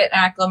of get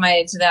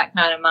acclimated to that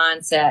kind of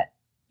mindset,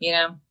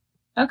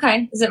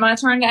 Okay. Is it my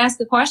turn to ask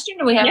a question?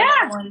 Do we have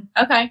another one?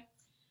 Okay.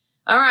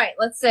 All right.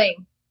 Let's see.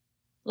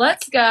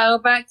 Let's go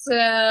back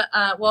to,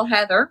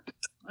 Heather.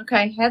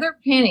 Okay. Heather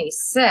Penny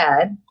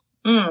said,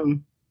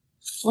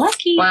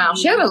 lucky. Wow.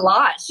 She had a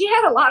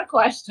lot of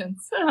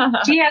questions.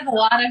 She has a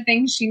lot of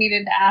things she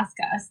needed to ask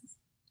us.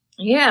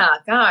 Yeah.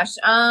 Gosh.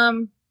 I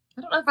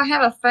don't know if I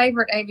have a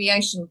favorite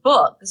aviation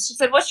book. She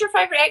said, what's your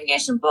favorite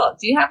aviation book?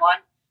 Do you have one?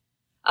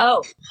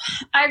 Oh,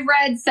 I've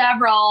read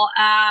several.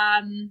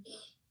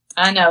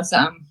 I know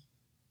some.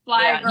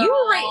 Fly Girl. You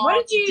were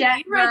what did you?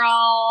 Jet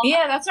Girl.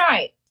 Yeah, that's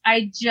right.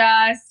 I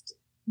just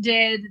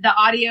did the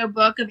audio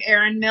book of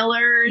Aaron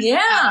Miller's.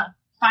 Yeah.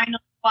 Final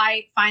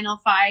Fight.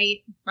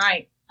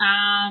 Right.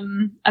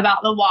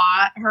 About the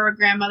WASP, her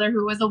grandmother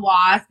who was a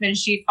WASP, and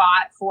she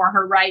fought for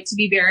her right to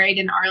be buried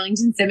in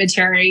Arlington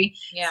Cemetery.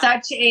 Yeah.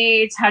 Such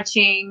a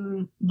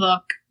touching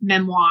book,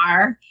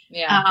 memoir.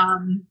 Yeah.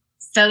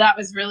 So that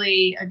was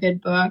really a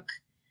good book.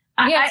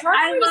 Yeah, it's hard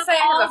for me to say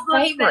I have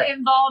a favorite. That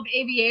involve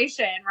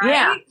aviation, right?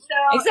 Yeah,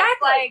 so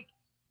exactly. It's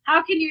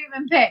how can you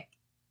even pick?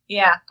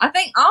 Yeah. I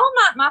think all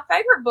my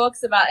favorite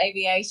books about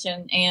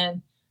aviation,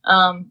 and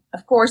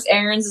of course,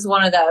 Erin's is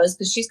one of those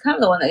because she's kind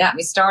of the one that got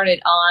me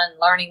started on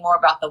learning more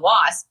about the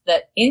WASP.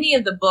 That any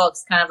of the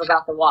books kind of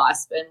about the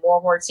WASP and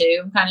World War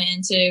II, I'm kind of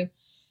into,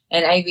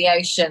 and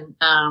aviation.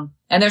 And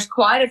there's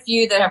quite a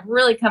few that have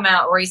really come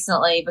out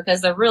recently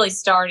because they're really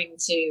starting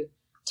to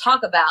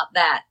talk about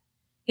that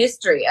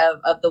history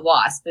of the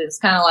WASP. It's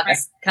kind of like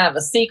kind of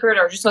a secret,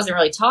 or just wasn't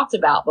really talked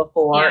about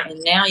before. Yeah.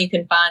 And now you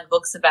can find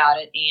books about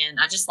it. And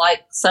I just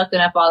like soaking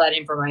up all that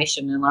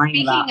information and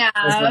learning about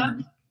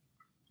it.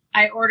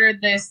 I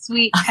ordered this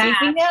sweet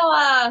patch.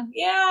 Nella.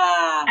 Yeah.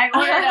 I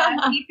ordered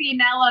a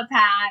Nella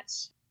patch.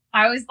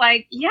 I was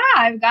like, yeah,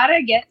 I've got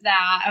to get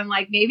that. I'm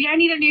like, maybe I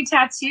need a new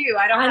tattoo.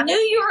 I knew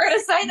you were going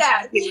to say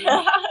that.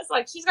 It's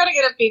like, she's going to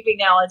get a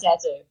Nella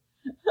tattoo.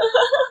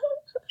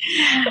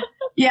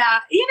 Yeah.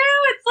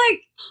 It's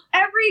like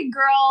every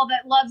girl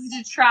that loves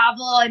to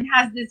travel and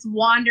has this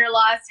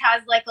wanderlust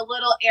has like a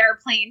little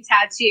airplane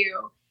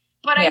tattoo.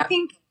 But I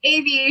think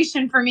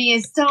aviation for me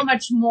is so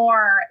much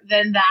more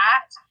than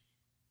that.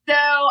 So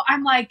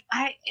I'm like,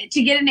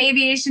 to get an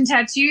aviation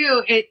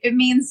tattoo, it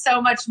means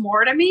so much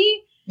more to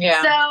me.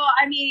 Yeah. So,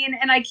 I mean,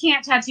 and I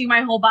can't tattoo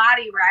my whole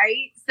body,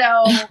 right? So,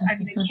 I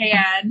mean, I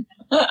can.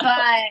 But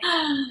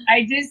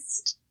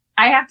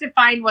I have to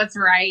find what's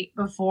right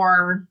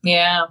before.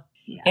 Yeah.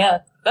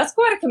 That's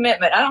quite a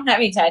commitment. I don't have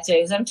any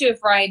tattoos. I'm too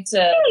afraid to.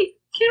 Hey,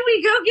 can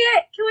we go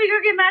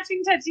get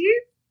matching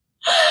tattoos?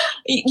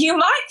 You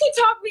might could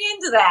talk me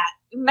into that.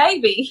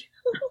 Maybe.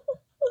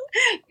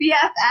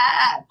 Yeah.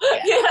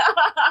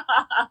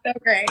 So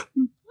great.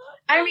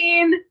 I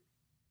mean,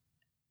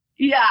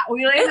 yeah,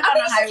 we landed on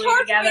the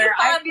highway together.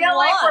 I feel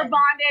like we're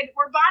bonded.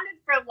 We're bonded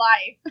for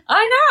life.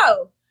 I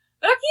know.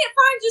 But I can't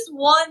find just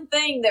one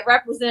thing that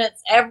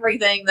represents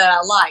everything that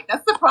I like.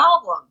 That's the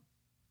problem.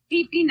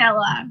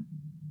 Nella.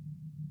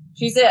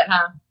 She's it,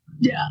 huh?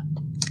 Yeah.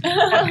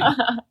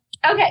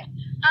 Okay.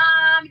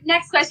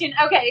 Next question.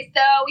 Okay,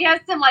 so we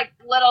have some like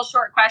little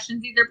short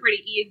questions. These are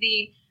pretty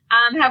easy.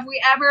 Have we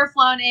ever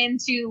flown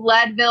into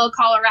Leadville,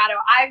 Colorado?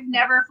 I've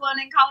never flown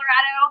in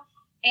Colorado,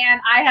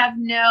 and I have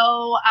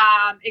no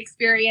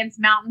experience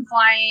mountain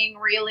flying,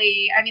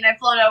 really. I mean, I've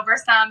flown over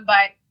some,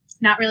 but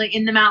not really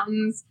in the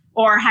mountains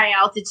or high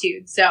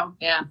altitude. So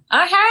yeah,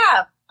 I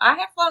have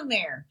flown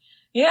there.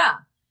 Yeah,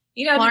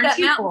 I did that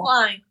mountain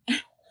flying.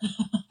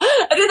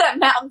 I did that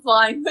mountain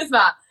flying with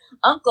my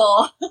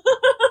uncle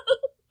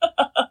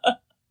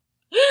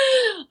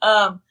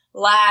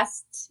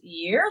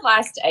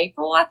last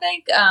April, I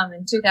think,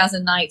 in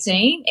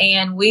 2019,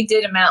 and we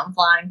did a mountain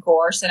flying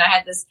course, and I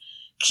had this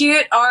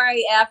cute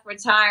RAF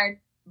retired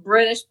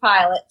British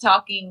pilot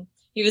talking.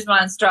 He was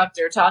my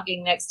instructor,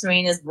 talking next to me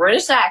in his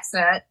British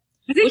accent.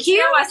 Which,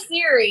 my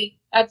Siri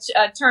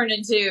turned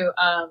into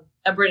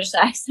a British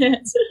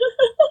accent.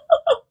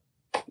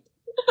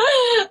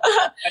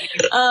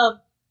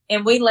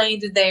 And we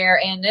landed there,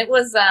 and it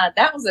was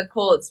that was a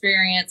cool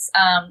experience.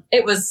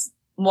 It was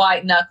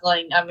white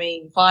knuckling. I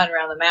mean, flying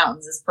around the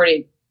mountains is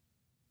pretty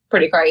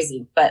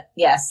crazy. But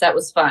yes, that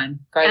was fun.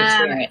 Great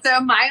experience. So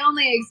my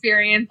only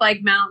experience,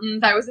 like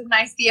mountains, I was with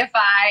my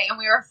CFI, and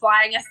we were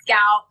flying a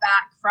Scout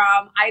back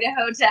from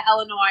Idaho to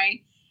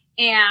Illinois,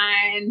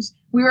 and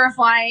we were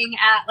flying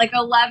at like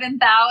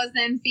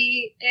 11,000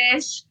 feet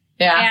ish.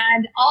 Yeah.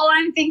 And all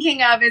I'm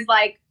thinking of is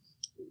like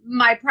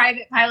my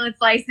private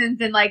pilot's license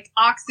and like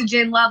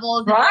oxygen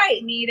levels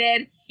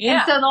needed. Yeah.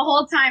 And so the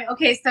whole time,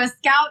 okay, so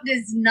Scout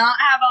does not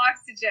have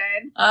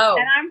oxygen. Oh.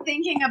 And I'm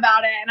thinking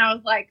about it, and I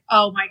was like,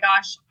 oh my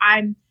gosh,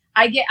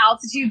 I get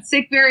altitude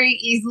sick very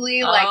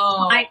easily,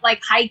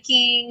 like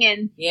hiking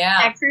and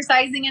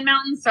exercising in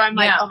mountains. So I'm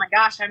like, oh my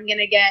gosh, I'm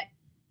gonna get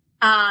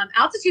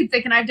altitude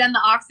sick, and I've done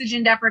the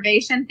oxygen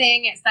deprivation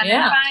thing at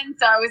Thunder Fun.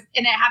 So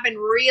and it happened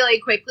really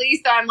quickly.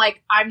 So I'm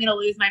like, I'm gonna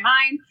lose my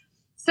mind.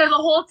 So the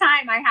whole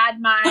time I had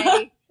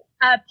my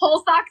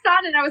pulse ox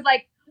on, and I was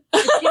like,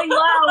 it's getting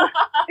low.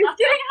 It's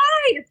getting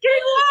high. It's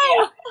getting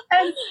low.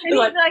 And he's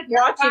like,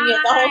 you're watching fine.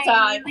 It the whole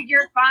time. He's like,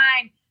 you're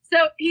fine.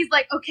 So he's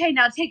like, okay,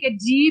 now take a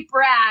deep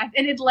breath.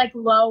 And it'd like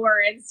lower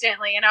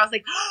instantly. And I was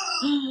like,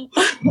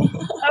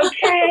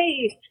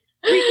 okay,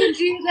 we can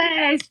do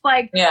this.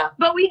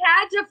 But we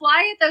had to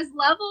fly at those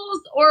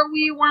levels, or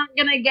we weren't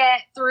going to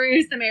get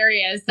through some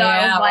areas. So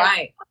I was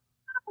like,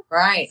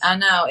 Right. I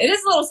know. It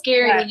is a little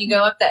scary when you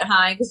go up that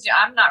high, because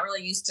I'm not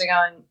really used to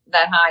going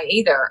that high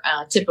either,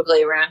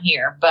 typically around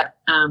here. But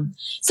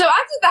so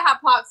I did the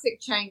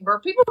hypoxic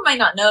chamber. People may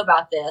not know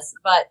about this,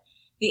 but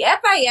the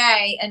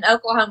FAA in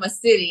Oklahoma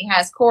City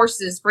has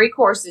free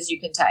courses you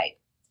can take.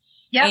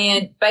 Yep.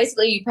 And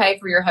basically you pay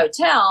for your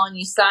hotel and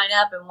you sign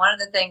up. And one of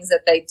the things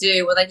that they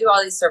do, they do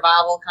all these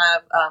survival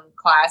kind of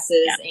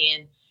classes,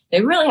 and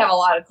they really have a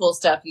lot of cool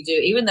stuff you do.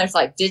 Even there's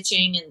like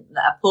ditching and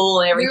a pool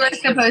and everything. We were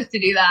supposed to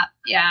do that.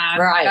 Yeah.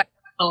 Right.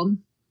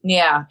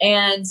 Yeah.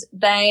 And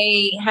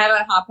they have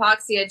a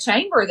hypoxia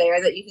chamber there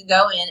that you can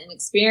go in and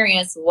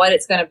experience what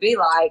it's going to be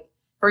like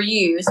for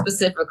you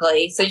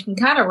specifically. So you can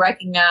kind of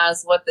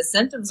recognize what the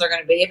symptoms are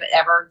going to be if it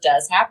ever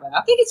does happen.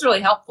 I think it's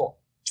really helpful.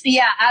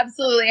 Yeah,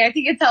 absolutely. I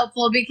think it's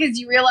helpful because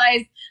you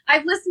realize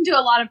I've listened to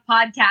a lot of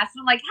podcasts and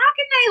I'm like, how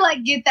can they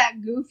like get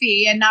that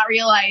goofy and not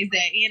realize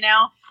it, you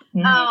know?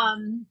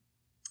 Mhm.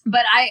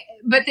 But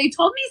they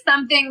told me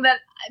something that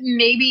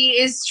maybe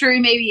is true,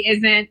 maybe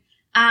isn't.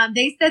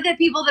 They said that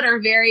people that are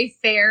very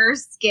fair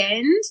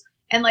skinned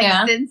and like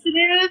Yeah.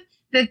 sensitive,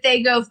 that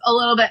they go a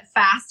little bit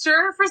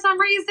faster for some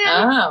reason.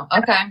 Oh,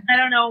 okay. I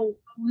don't know.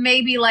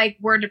 Maybe like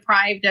we're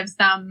deprived of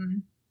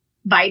some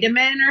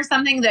vitamin or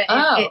something that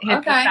it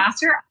hits us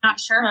faster. I'm not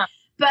sure. Huh.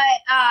 But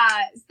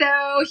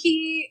so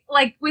he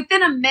like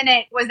within a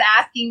minute was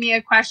asking me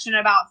a question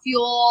about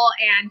fuel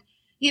and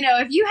you know,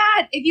 if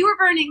you were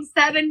burning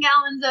 7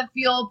 gallons of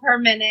fuel per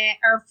minute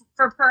or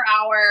per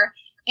hour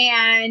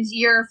and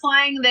you're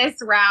flying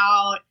this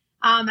route,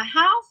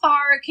 how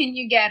far can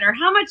you get or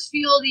how much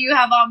fuel do you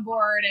have on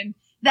board and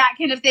that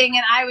kind of thing.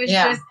 And I was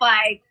just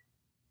like,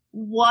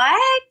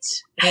 what?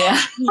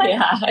 Yeah.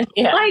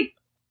 Yeah. Like,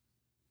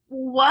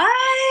 what?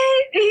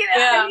 You know,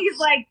 Yeah. and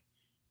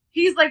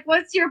he's like,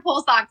 what's your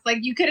pulse ox? Like,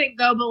 you couldn't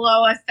go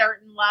below a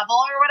certain level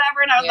or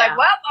whatever. And I was like,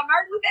 well, I'm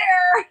already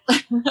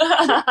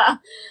there.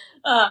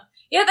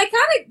 Yeah,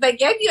 they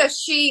gave you a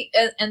sheet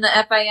in the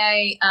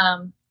FAA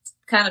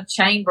kind of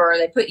chamber.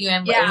 They put you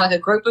in with like a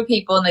group of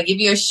people and they give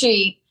you a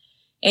sheet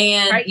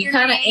and Write you your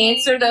kind of name.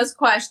 answer those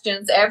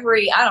questions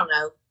every, I don't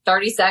know,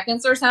 30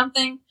 seconds or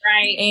something.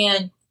 Right.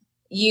 And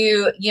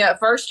you at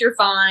first you're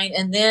fine.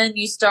 And then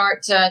you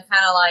start to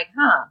kind of like,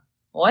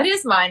 what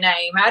is my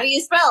name? How do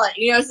you spell it?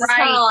 You know, it's just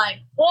kind of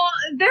like. Well,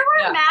 there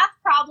were math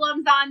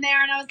problems on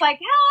there and I was like,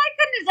 hell, I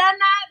couldn't have done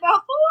that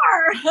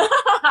before.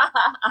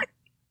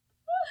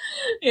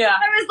 Yeah.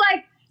 I was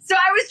like, so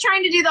I was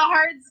trying to do the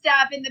hard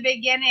stuff in the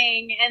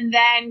beginning and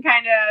then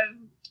kind of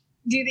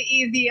do the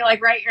easy,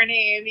 like write your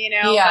name, you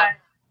know, Yeah. but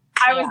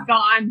I was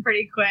gone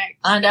pretty quick.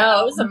 I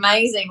know. It was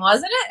amazing,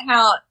 wasn't it?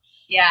 How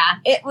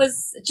it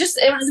was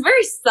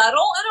very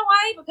subtle in a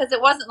way because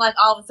it wasn't like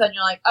all of a sudden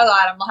you're like, oh,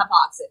 I'm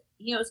hypoxic.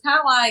 You know, it was kind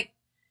of like,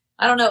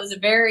 I don't know, it was a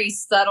very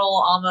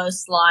subtle,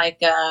 almost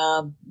like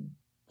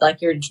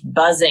you're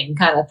buzzing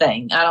kind of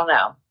thing. I don't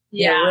know.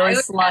 Yeah, really it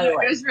was slowly.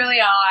 it was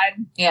really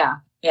odd. Yeah.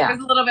 It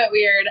was a little bit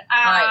weird.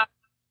 Right.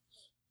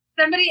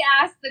 Somebody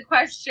asked the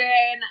question,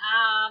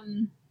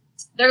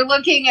 they're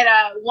looking at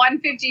a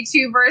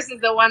 152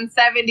 versus a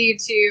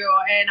 172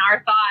 and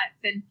our thoughts.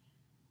 And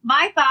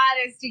my thought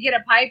is to get a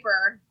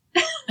Piper.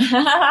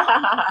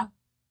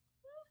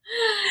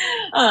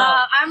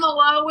 I'm a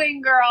low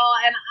wing girl,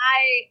 and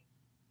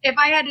if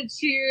I had to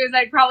choose,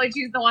 I'd probably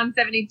choose the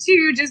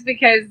 172 just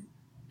because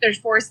there's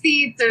 4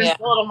 seats, there's a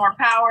little more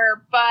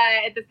power,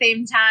 but at the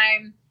same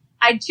time,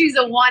 I'd choose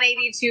a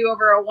 182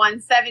 over a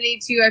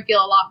 172. I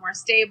feel a lot more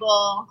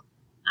stable.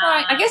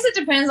 Right. I guess it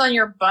depends on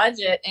your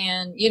budget,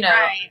 and you know,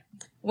 Right.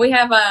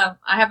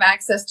 I have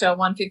access to a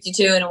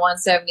 152 and a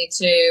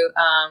 172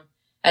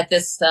 at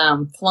this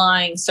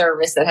flying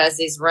service that has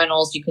these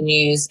rentals you can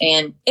use.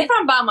 And if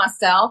I'm by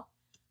myself,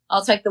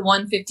 I'll take the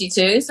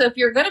 152. So if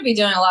you're going to be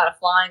doing a lot of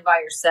flying by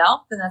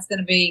yourself, then that's going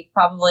to be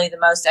probably the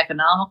most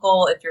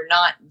economical. If you're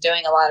not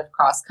doing a lot of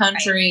cross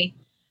country,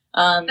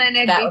 then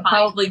that would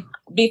probably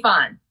be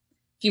fine.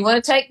 If you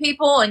want to take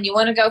people and you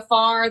want to go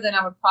far, then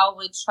I would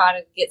probably try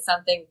to get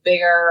something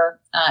bigger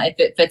if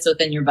it fits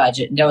within your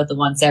budget and go with the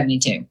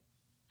 172.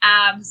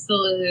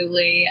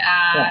 Absolutely.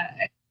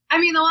 I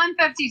mean, the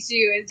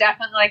 152 is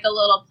definitely like a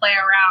little play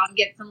around,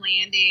 get some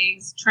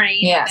landings,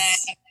 train with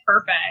it,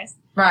 purpose.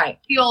 Right.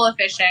 Fuel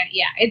efficient.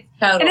 Yeah. It's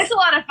totally. And it's a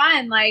lot of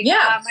fun. Like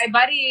my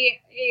buddy,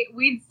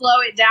 we'd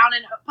slow it down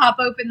and pop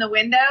open the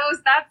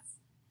windows.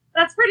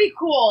 That's pretty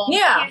cool. Yeah.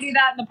 You can't do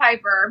that in the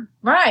Piper.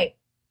 Right.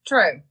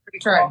 True. Pretty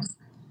True. cool.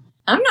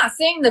 I'm not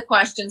seeing the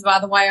questions, by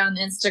the way, on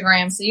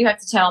Instagram, so you have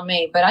to tell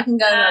me. But I can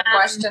go to a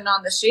question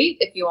on the sheet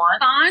if you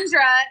want.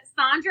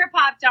 Sandra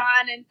popped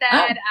on and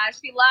said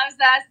she loves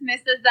us,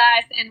 misses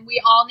us, and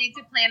we all need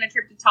to plan a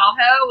trip to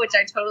Tahoe, which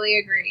I totally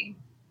agree.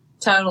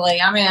 Totally.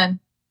 I'm in.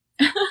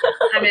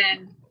 I'm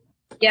in.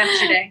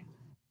 Yesterday.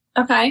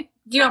 Okay.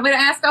 Do you want me to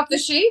ask off the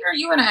sheet or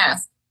you want to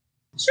ask?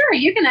 Sure,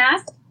 you can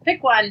ask.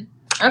 Pick one.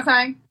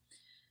 Okay.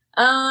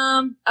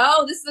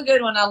 Oh, this is a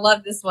good one. I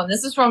love this one.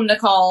 This is from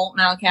Nicole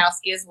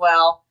Malakowski as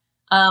well.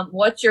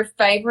 What's your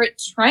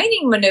favorite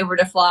training maneuver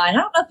to fly? And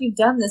I don't know if you've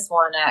done this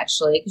one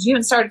actually, because you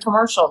haven't started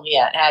commercial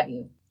yet, have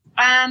you?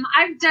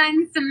 I've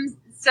done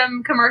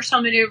some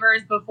commercial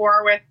maneuvers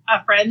before with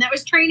a friend that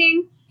was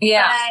training.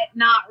 Yeah. But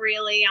not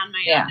really on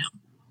my own.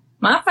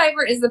 My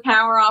favorite is the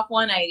Power Off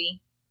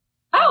 180.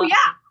 Oh, yeah.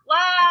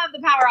 Love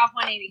the Power Off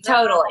 180.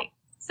 Totally.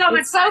 So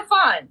much It's so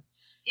fun.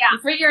 Yeah.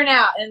 You're figuring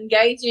out,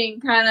 engaging,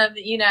 kind of,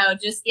 you know,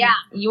 just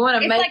you want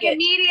to make like it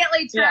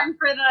immediately turn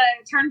for the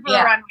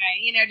runway,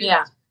 you know.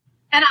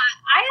 And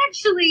I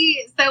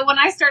actually, so when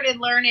I started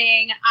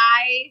learning,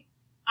 I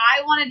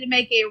wanted to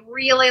make a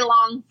really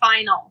long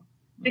final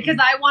because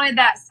I wanted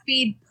that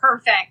speed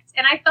perfect,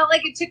 and I felt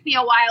like it took me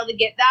a while to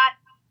get that.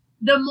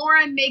 The more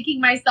I'm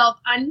making myself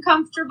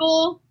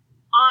uncomfortable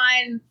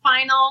on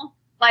final,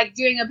 like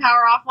doing a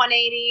power off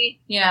 180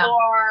 Yeah.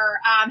 or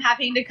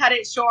having to cut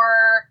it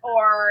short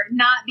or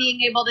not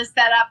being able to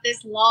set up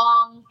this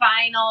long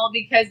final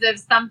because of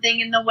something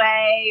in the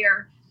way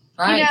or,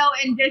 Right. you know,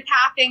 and just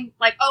having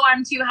like, oh,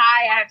 I'm too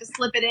high. I have to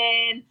slip it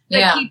in to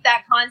Yeah. keep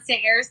that constant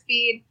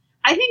airspeed.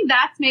 I think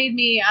that's made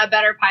me a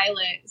better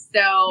pilot.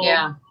 So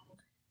Yeah.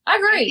 I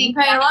agree. I You think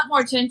pay a lot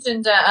more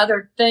attention to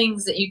other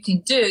things that you can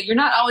do. You're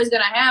not always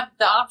going to have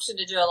the option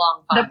to do a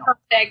long the final.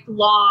 perfect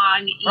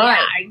long, Right.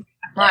 yeah, exactly.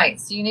 Right.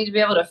 So you need to be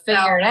able to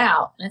figure it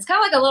out. And it's kind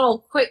of like a little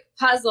quick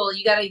puzzle.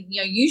 You got to,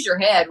 use your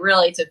head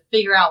really to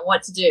figure out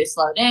what to do.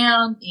 Slow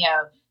down,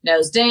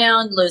 nose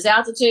down, lose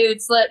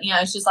altitude, slip.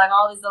 It's just like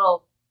all these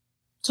little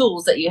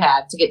tools that you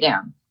have to get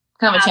down.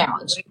 Kind of a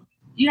challenge. Absolutely.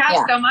 You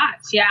have so much,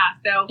 yeah.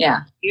 So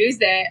Yeah. use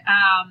it.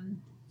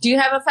 Do you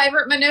have a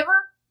favorite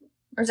maneuver?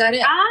 Or is that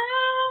it? I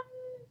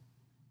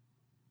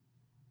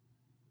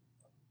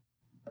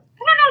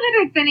don't know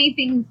that it's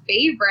anything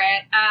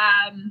favorite.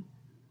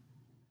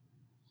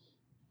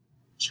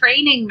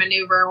 Training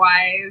maneuver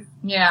wise,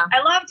 Yeah.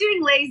 I love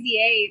doing lazy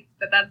eights,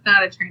 but that's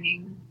not a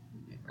training.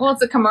 Well,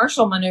 it's a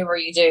commercial maneuver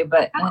you do,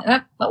 but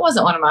that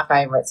wasn't one of my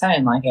favorites. I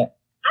didn't like it.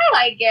 I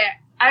like it.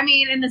 I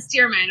mean, in the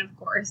Stearman, of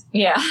course.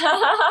 Yeah.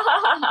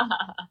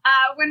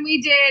 When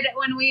we did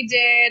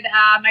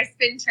my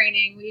spin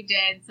training, we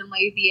did some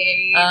lazy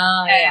eights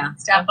and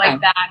stuff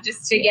like that,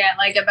 just to get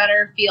like a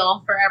better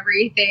feel for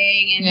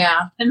everything and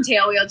some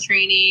tailwheel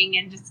training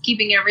and just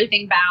keeping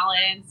everything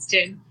balanced.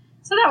 And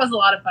so that was a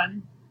lot of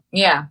fun.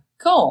 Yeah.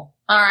 Cool.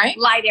 All right.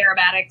 Light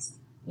aerobatics.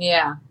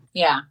 Yeah.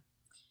 Yeah.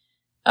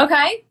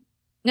 Okay.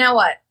 Now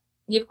what?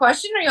 You have a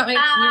question, or you want me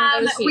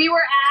to we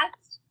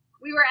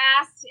were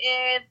asked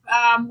if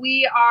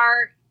we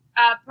are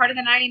part of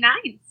the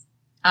 99s.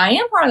 I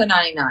am part of the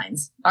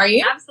 99s. Are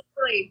you?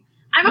 Absolutely.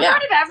 I'm a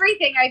part of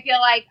everything. I feel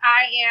like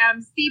I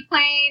am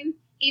seaplane,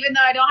 even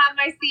though I don't have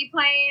my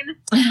seaplane.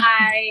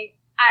 I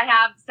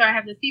have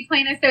the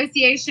Seaplane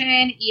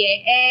Association,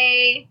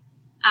 EAA,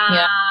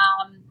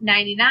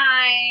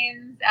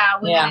 99s,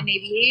 Women in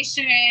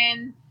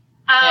Aviation.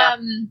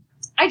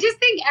 I just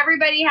think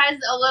everybody has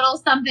a little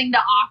something to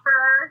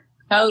offer.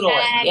 Totally.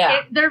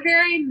 And they're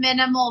very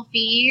minimal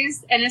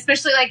fees, and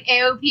especially like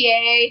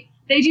AOPA,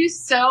 they do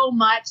so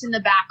much in the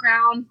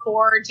background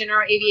for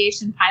general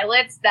aviation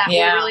pilots that we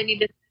really need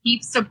to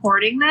keep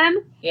supporting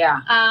them.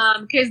 Yeah.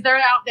 Because they're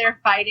out there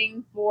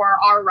fighting for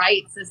our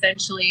rights,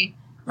 essentially.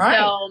 Right.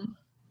 So,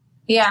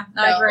 I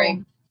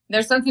agree.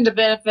 There's something to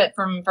benefit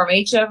from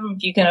each of them.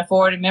 If you can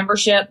afford a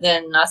membership,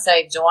 then I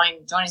say join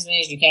as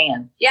many as you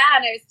can. Yeah,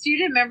 and a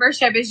student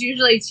membership is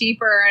usually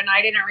cheaper, and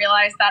I didn't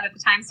realize that at the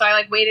time. So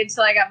I waited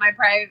till I got my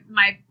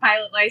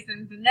pilot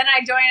license, and then I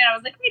joined, and I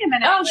was like, wait a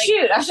minute. Oh,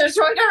 shoot, I should have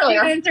joined earlier.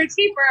 Students are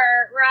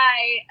cheaper,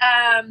 right?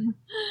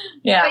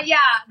 But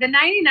the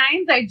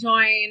 99s I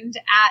joined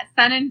at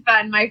Sun and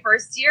Fun my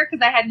first year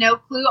because I had no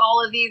clue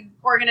all of these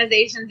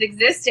organizations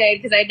existed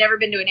because I'd never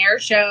been to an air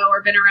show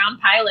or been around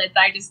pilots.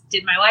 I just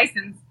did my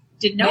license.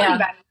 Didn't know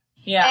anybody.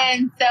 Yeah.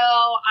 And so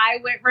I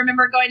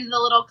remember going to the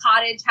little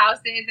cottage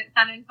houses at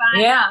Sun and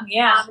Fun.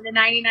 Yeah. And the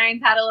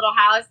 99s had a little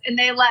house, and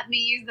they let me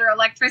use their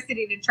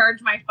electricity to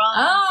charge my phone.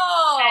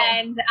 Oh.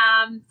 And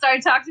so I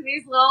talked to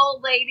these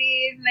little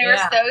ladies, and they were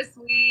so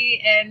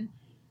sweet. And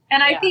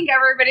I think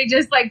everybody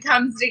just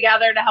comes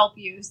together to help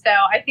you. So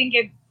I think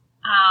it's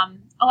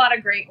a lot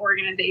of great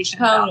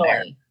organizations out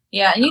there.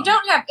 Yeah, and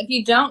if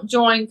you don't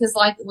join, because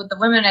like with the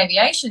Women in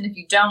Aviation, if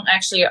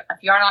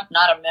you're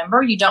not a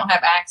member, you don't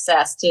have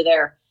access to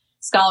their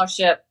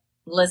scholarship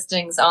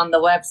listings on the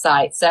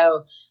website.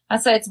 So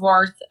I'd say it's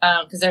worth,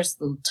 because there's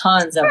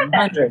tons of them,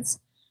 hundreds.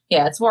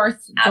 Yeah, it's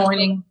worth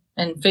joining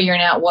and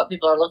figuring out what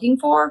people are looking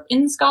for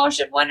in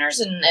scholarship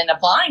winners and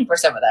applying for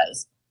some of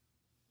those.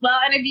 Well,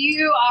 and if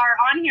you are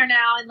on here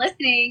now and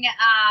listening,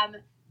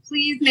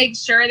 please make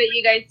sure that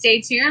you guys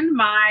stay tuned.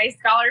 My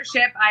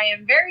scholarship, I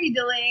am very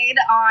delayed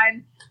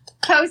on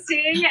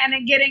posting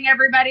and getting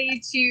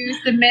everybody to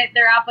submit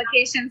their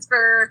applications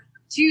for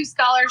 2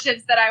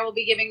 scholarships that I will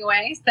be giving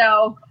away.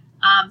 So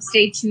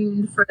stay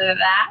tuned for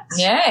that.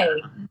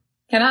 Yay.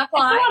 Can I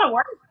apply? It's a lot of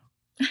work.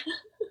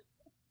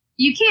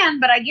 You can,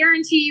 but I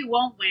guarantee you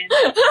won't win.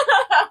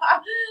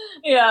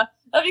 Yeah.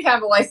 That'd be kind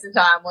of a waste of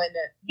time, wouldn't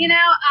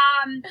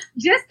it?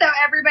 Just so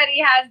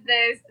everybody has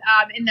this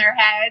in their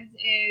heads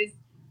is,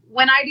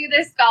 when I do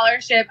this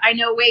scholarship, I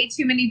know way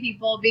too many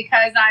people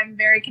because I'm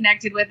very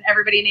connected with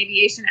everybody in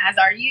aviation, as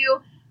are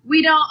you.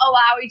 We don't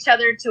allow each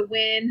other to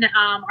win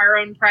our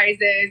own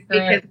prizes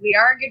because we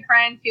are good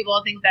friends.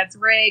 People think that's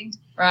rigged.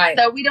 Right.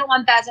 So we don't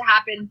want that to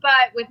happen.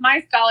 But with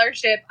my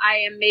scholarship, I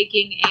am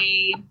making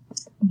a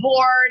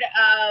board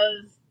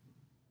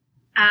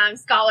of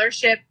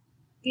scholarship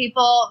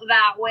people.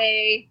 That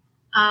way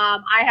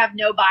I have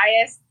no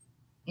bias.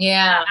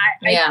 Yeah.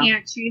 I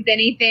can't choose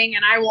anything,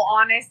 and I will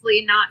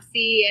honestly not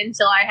see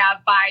until I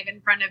have 5 in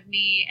front of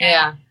me.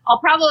 And I'll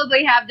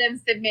probably have them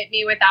submit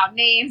me without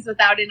names,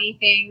 without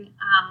anything.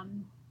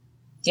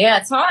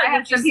 It's hard. I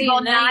have some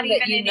people not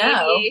even in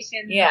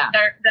aviation that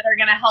are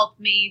going to help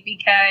me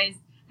because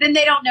then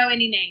they don't know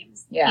any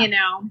names.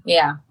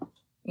 Yeah.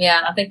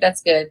 Yeah, I think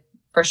that's good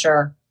for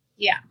sure.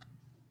 Yeah.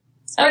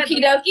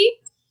 Okie dokie.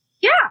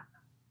 Yeah.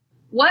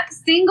 What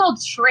single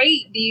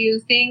trait do you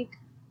think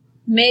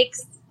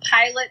makes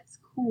pilots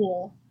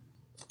cool?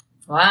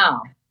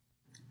 Wow.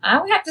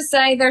 I would have to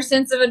say their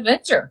sense of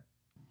adventure.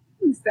 I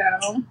think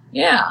so.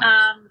 Yeah.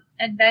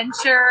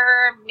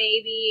 Adventure,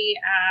 maybe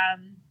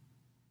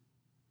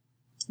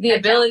The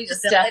ability to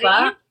step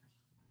up.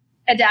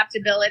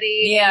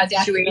 Adaptability. Yeah, in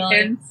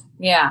situations.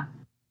 Yeah.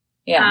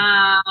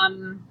 Yeah.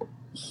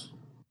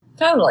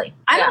 Totally.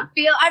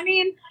 I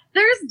mean,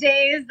 there's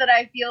days that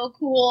I feel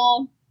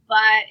cool,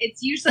 but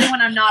it's usually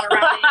when I'm not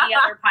around any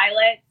other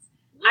pilots.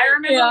 I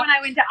remember when I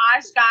went to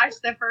Oshkosh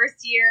the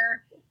first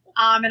year,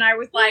 and I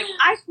was like,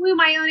 I flew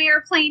my own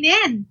airplane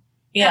in.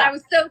 Yeah. And I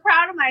was so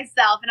proud of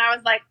myself. And I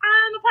was like,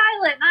 I'm a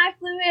pilot, and I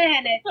flew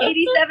in at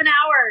 87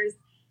 hours.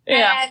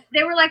 Yeah. And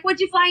they were like, what'd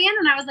you fly in?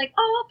 And I was like,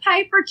 oh,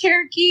 Piper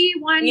Cherokee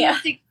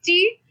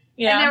 160.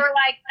 Yeah. And they were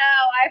like,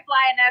 oh, I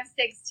fly an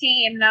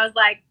F-16. And I was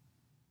like,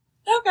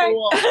 Okay.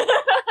 cool.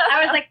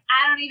 I was like,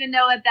 I don't even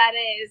know what that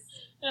is.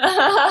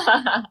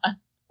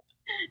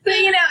 So,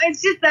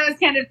 it's just those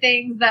kind of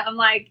things that I'm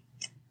like,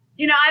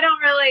 I don't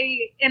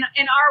really, in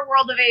our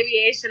world of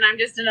aviation, I'm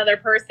just another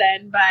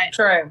person, but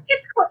True.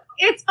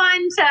 it's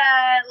fun to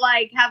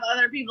like have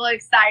other people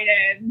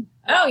excited.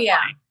 Oh, yeah.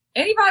 Flying.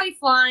 Anybody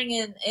flying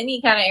in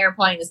any kind of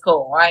airplane is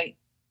cool, right?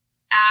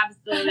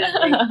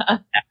 Absolutely.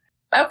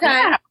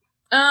 Okay.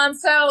 Yeah.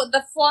 So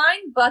the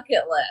flying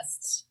bucket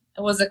list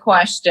was a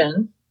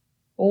question.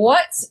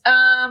 What,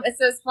 it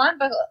says flying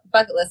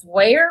bucket list,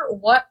 where,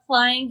 what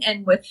plane,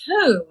 and with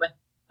whom?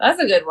 That's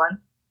a good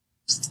one.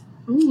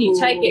 Ooh. You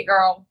take it,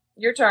 girl.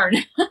 Your turn.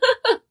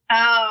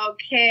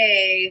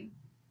 Okay.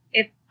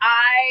 If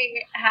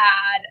I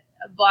had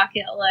a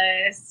bucket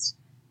list,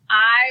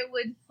 I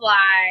would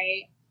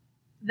fly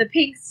the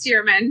Pink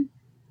Stearman,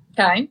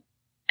 Okay.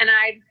 and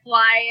I'd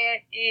fly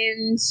it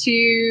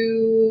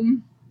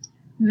into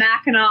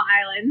Mackinac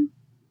Island.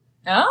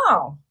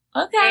 Oh,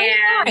 okay.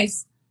 And-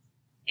 Nice.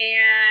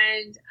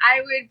 And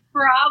I would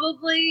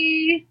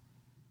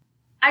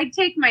I'd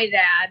take my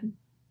dad.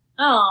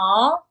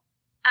 Oh,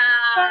 so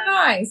Um,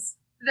 nice.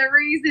 The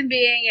reason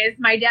being is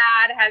my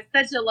dad has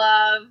such a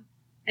love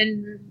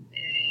and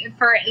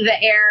for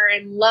the air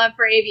and love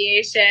for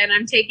aviation.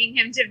 I'm taking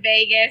him to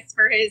Vegas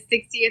for his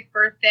 60th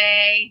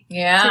birthday to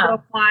Yeah.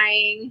 go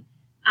flying.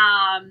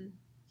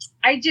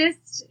 I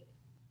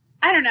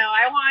don't know.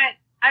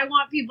 I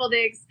want people to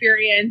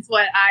experience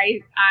what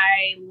I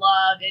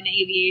love in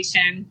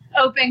aviation.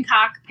 Open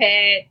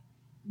cockpit,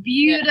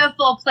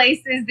 beautiful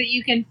places that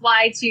you can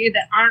fly to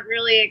that aren't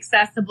really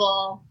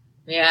accessible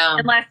Yeah.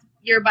 unless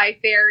you're by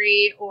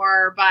ferry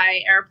or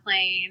by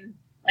airplane,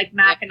 like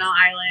Mackinac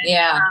Island.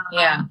 Yeah.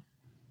 Yeah.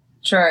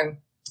 True.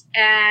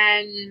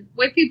 And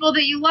with people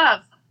that you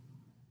love.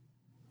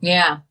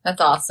 Yeah. That's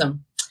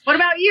awesome. What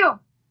about you?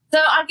 So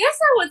I guess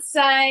I would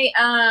say,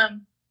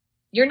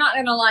 you're not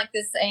going to like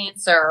this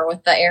answer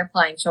with the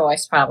airplane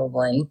choice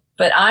probably,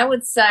 but I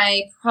would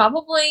say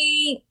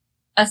probably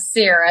a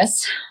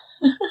Cirrus.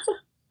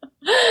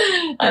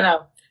 I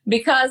know.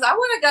 Because I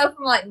want to go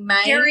from like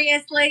Maine.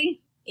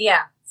 Seriously?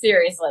 Yeah,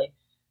 seriously.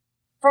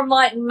 From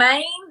like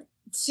Maine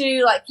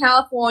to like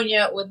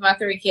California with my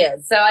 3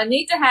 kids. So I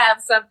need to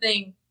have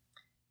something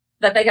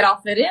that they could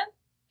all fit in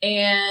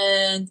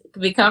and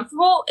could be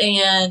comfortable,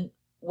 and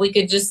we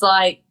could just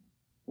like,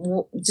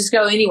 just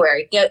go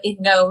anywhere. It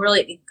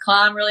can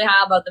climb really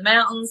high above the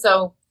mountains.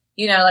 So,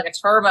 like a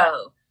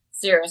turbo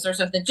Cirrus or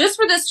something just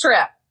for this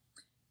trip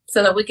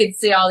so that we could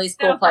see all these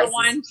cool places. For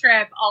one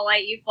trip, I'll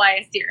let you fly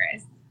a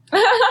Cirrus.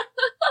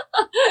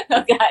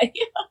 Okay.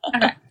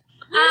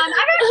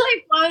 I've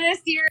actually flown a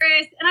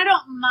Cirrus, and I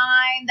don't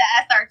mind. The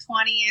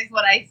SR-20 is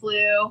what I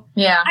flew.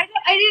 Yeah. I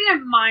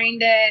didn't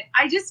mind it.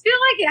 I just feel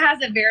like it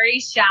has a very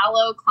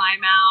shallow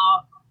climb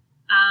out.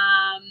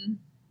 I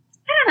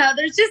don't know.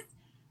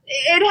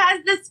 It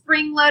has the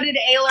spring-loaded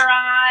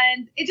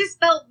ailerons. It just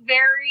felt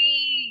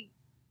very...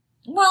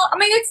 Well, I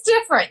mean, it's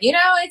different.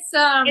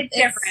 It's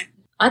different.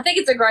 I think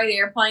it's a great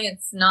airplane.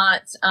 It's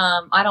not,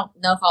 I don't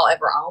know if I'll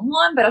ever own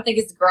one, but I think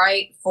it's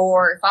great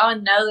for if I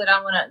know that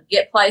I want to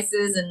get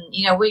places. And,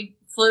 we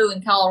flew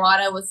in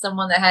Colorado with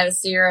someone that had a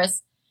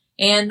Cirrus,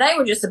 and they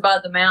were just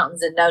above the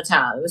mountains in no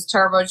time. It was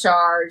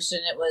turbocharged,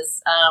 and it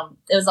was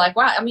like,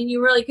 wow, I mean,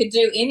 you really could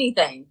do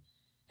anything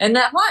in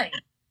that plane.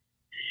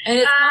 And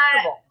it's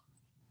comfortable.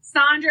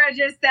 Sandra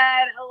just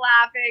said,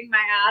 laughing my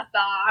ass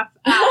off.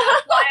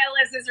 Fly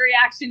Alyssa's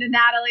reaction to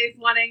Natalie's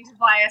wanting to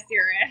fly a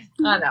Cirrus.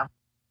 I know.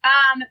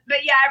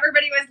 But yeah,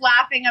 everybody was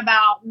laughing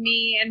about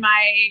me and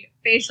my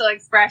facial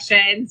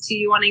expressions to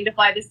you wanting to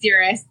fly the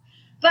Cirrus.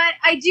 But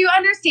I do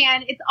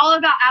understand it's all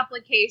about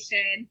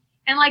application.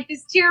 And like the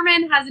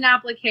Stearman has an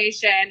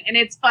application, and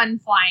it's fun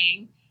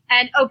flying,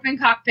 and open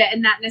cockpit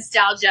and that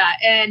nostalgia.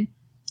 And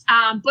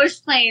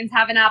Bush planes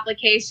have an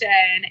application,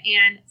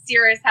 and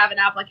Cirrus have an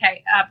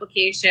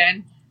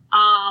application.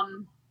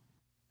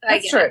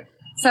 That's true.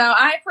 So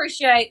I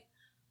appreciate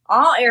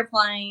all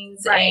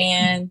airplanes, right.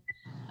 And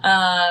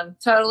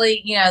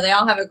totally, they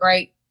all have a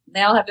great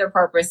they all have their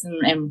purpose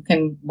and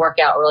can work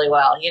out really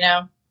well, you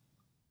know?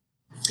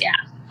 Yeah.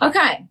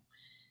 Okay.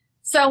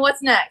 So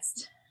what's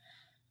next?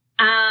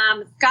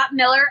 Scott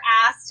Miller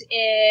asked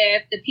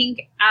if the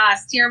Pink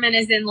Stearman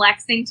is in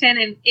Lexington,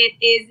 and it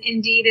is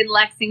indeed in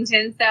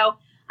Lexington. So,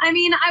 I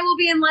mean, I will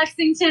be in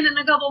Lexington in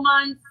a couple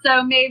months,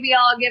 so maybe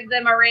I'll give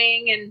them a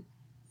ring and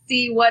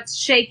see what's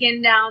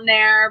shaking down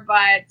there.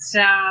 But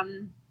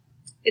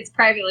it's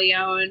privately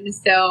owned,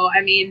 so,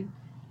 I mean,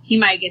 he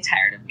might get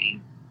tired of me.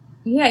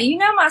 Yeah, you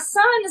know, my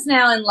son is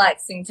now in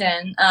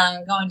Lexington,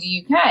 going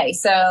to UK,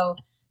 so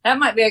that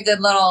might be a good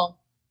little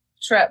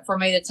trip for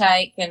me to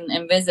take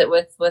and visit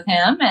with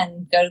him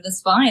and go to the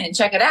Spine and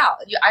check it out.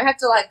 I have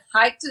to like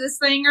hike to this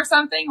thing or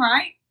something,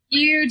 right?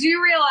 You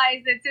do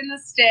realize it's in the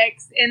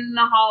sticks, in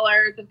the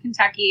hollers of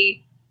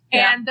Kentucky,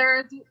 and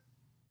there's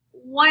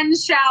one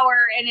shower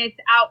and it's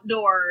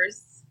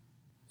outdoors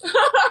and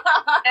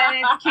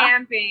it's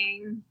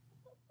camping.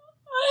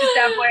 Just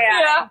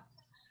FYI.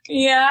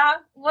 Yeah.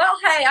 Well,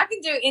 hey, I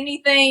can do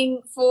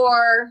anything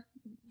for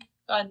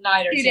a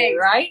night or 2 two, days.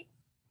 Right?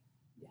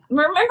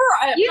 Remember,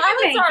 You can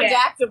pilots make are it.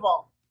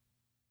 adaptable.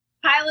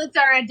 Pilots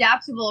are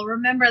adaptable.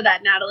 Remember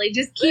that, Natalie.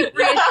 Just keep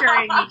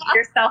reassuring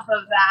yourself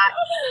of that.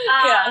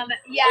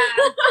 Yeah.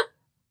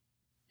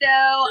 So,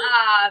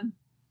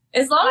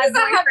 As long my as I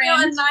have a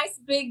boyfriend- nice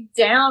big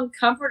down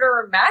comforter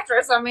or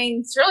mattress, I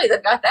mean, surely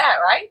they've got that,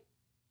 right?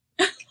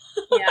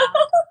 yeah.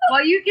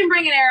 Well, you can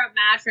bring an air up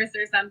mattress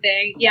or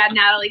something. Yeah,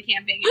 Natalie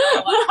camping.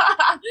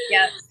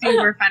 Yeah,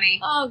 super funny.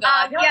 Oh,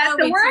 God. You yeah, know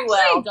so me we're too well,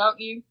 actually- don't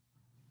you?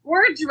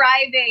 We're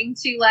driving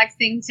to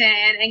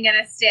Lexington and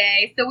gonna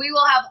stay. So we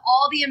will have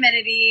all the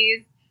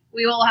amenities.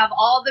 We will have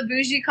all the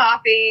bougie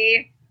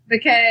coffee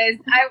because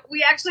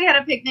we actually had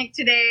a picnic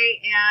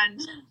today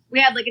and we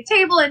had like a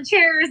table and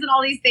chairs and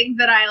all these things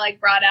that I like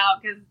brought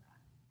out because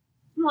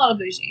I'm a little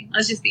bougie.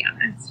 Let's just be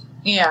honest.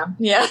 Yeah.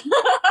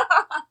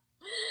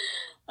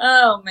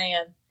 Oh,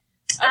 man.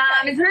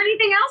 Is there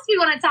anything else you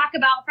want to talk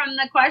about from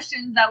the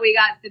questions that we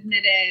got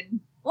submitted?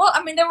 Well,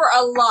 I mean, there were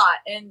a lot.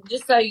 And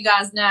just so you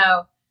guys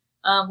know,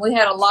 we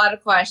had a lot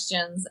of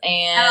questions.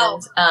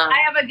 And I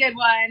have a good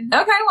one.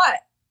 okay, what?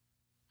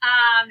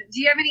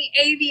 Do you have any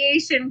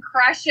aviation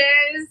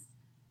crushes,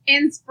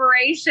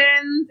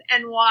 inspirations,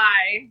 and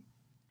why?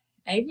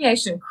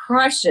 Aviation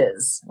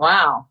crushes.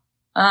 Wow.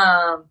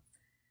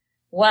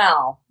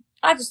 Well,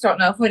 I just don't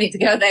know if we need to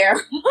go there.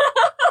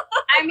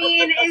 I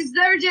mean, is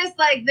there just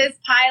like this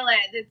pilot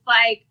that's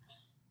like,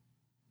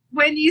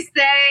 when you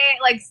say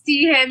like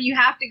see him, you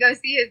have to go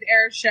see his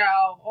air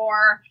show?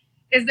 Or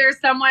is there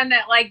someone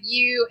that like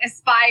you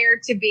aspire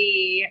to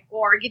be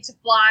or get to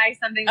fly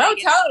something? Oh,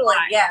 they get to totally.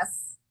 fly?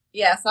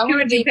 Yes. I Who want to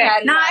would be you pick?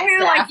 Patty Not who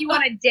Wagstaff. like you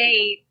want to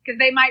date because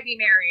they might be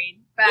married,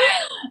 but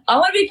I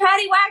want to be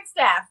Patty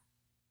Wagstaff.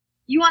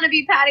 you want to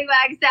be Patty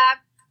Wagstaff.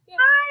 Yeah.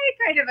 I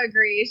kind of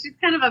agree. She's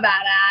kind of a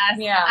badass.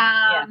 Yeah.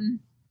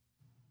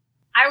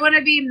 I want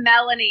to be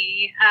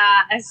Melanie,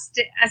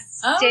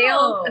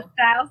 Stale.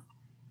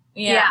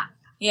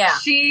 Yeah.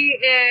 She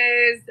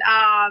is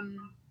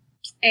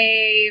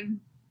a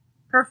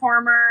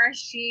performer.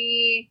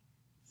 She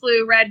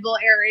flew Red Bull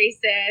Air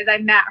Races. I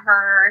met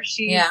her.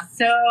 She's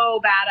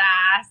so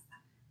badass.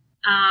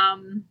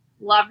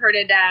 Love her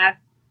to death.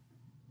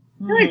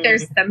 I feel like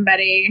there's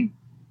somebody.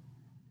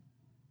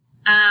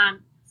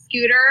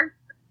 Scooter.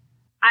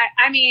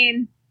 I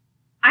mean,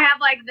 I have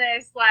like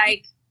this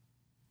like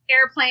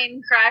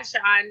airplane crush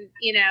on,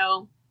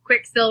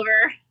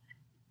 Quicksilver.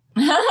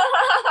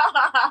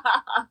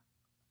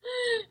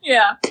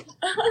 Yeah.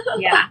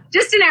 Yeah.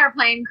 Just an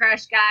airplane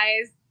crush,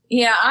 guys.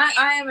 Yeah,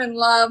 I am in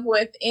love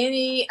with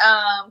any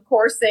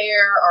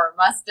Corsair or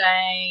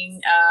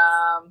Mustang.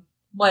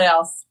 What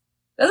else?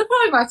 Those are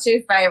probably my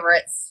two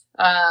favorites.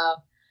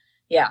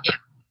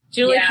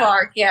 Julie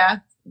Clark. Yeah,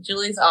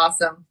 Julie's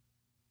awesome.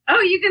 Oh,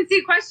 you can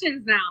see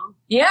questions now.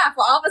 Yeah,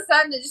 for all of a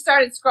sudden it just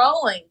started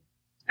scrolling.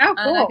 Oh, And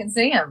I cool. can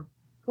see them.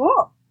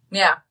 Cool.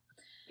 Yeah.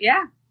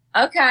 Yeah.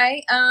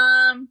 Okay.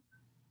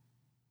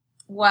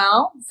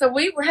 Well, so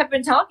we have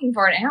been talking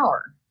for an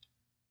hour.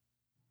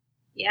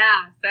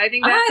 Yeah. So I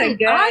think that's a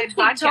good I could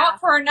podcast. talk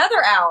for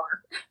another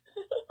hour.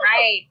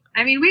 Right.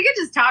 I mean, we could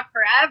just talk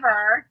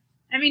forever.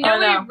 I mean, I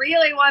nobody know.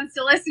 really wants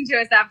to listen to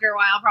us after a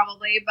while,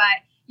 probably,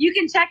 but you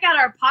can check out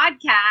our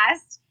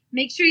podcast.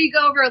 Make sure you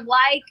go over,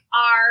 like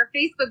our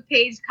Facebook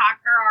page,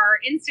 or our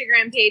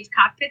Instagram page,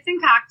 Cockpits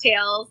and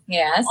Cocktails.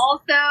 Yes.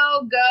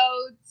 Also,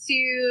 go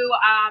to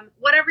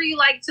whatever you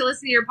like to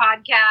listen to your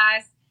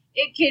podcast.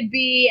 It could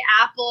be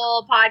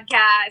Apple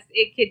Podcasts.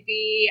 It could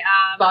be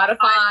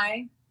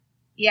Spotify.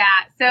 Yeah.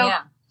 So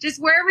Yeah.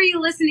 just wherever you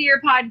listen to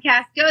your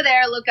podcast, go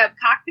there, look up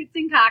Cockpits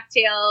and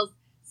Cocktails,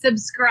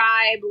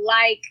 subscribe,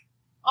 like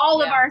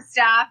all of Yeah. our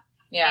stuff,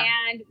 Yeah.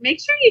 and make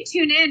sure you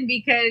tune in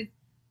because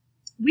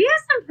we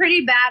have some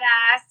pretty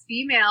badass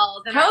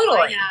females in our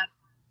Totally. lineup.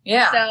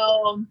 Yeah.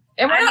 So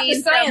And we're I not mean,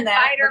 just saying some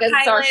that fighter because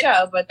it's our pilots-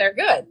 show, but they're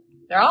good.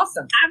 They're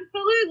awesome.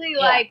 absolutely,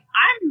 Yeah. like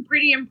I'm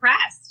pretty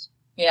impressed.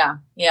 Yeah.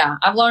 Yeah.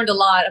 I've learned a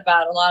lot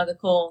about a lot of the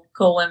cool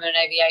women in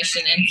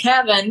aviation. And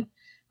Kevin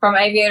from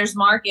Aviators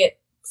Market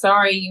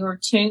Sorry, you were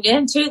tuned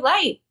in too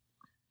late.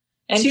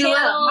 And Kim,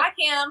 hi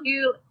Kim.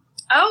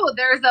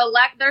 There's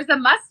a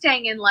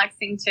Mustang in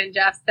Lexington,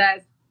 Jeff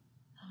says.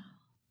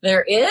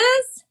 There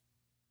is?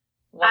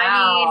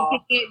 Wow. I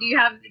mean, do you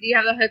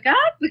have a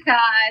hookup?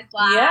 Because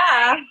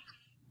yeah.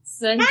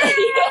 Send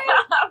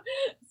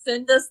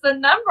us the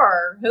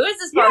number. Who is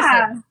this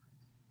person?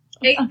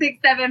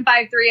 867-5309,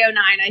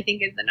 I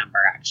think is the number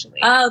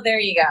actually. Oh, there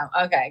you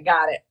go. Okay,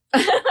 got it.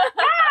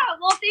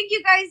 Well, thank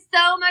you guys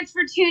so much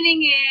for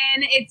tuning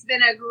in. It's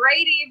been a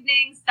great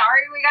evening.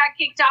 Sorry we got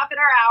kicked off at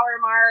our hour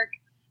mark.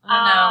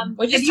 I know.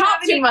 We just if you have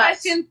talked too any much.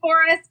 questions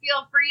for us,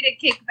 feel free to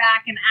kick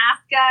back and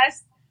ask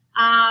us.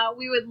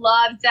 We would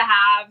love to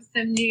have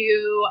some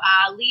new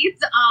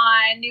leads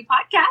on new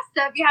podcasts.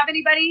 So if you have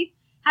anybody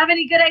have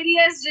any good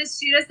ideas,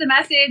 just shoot us a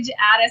message,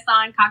 add us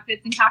on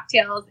Cockpits and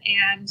Cocktails,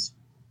 and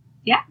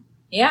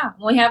Yeah,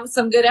 we have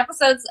some good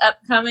episodes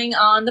upcoming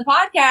on the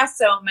podcast,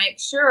 so make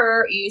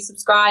sure you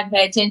subscribe and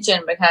pay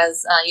attention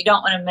because you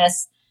don't want to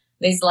miss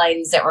these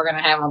ladies that we're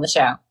going to have on the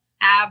show.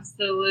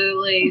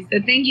 Absolutely. So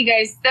thank you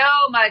guys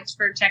so much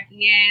for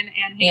checking in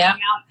and hanging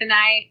out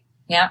tonight.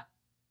 Yep.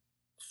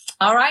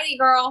 All righty,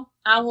 girl.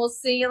 I will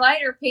see you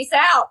later. Peace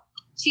out.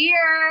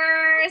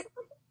 Cheers.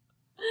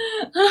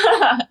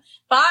 Bye.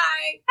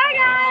 Bye,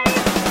 guys.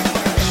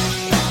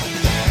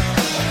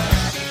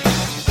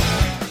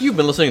 You've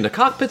been listening to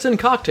Cockpits and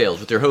Cocktails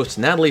with your hosts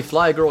Natalie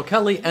Fly Girl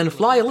Kelly and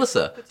Fly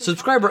Alyssa.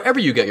 Subscribe wherever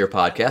you get your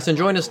podcasts and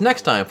join us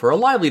next time for a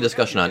lively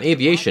discussion on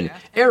aviation,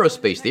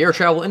 aerospace, the air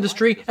travel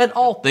industry, and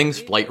all things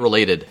flight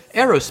related.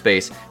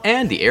 Aerospace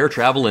and the air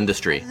travel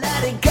industry.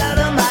 Let it go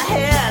to my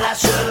head, I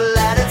should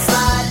let it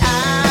slide.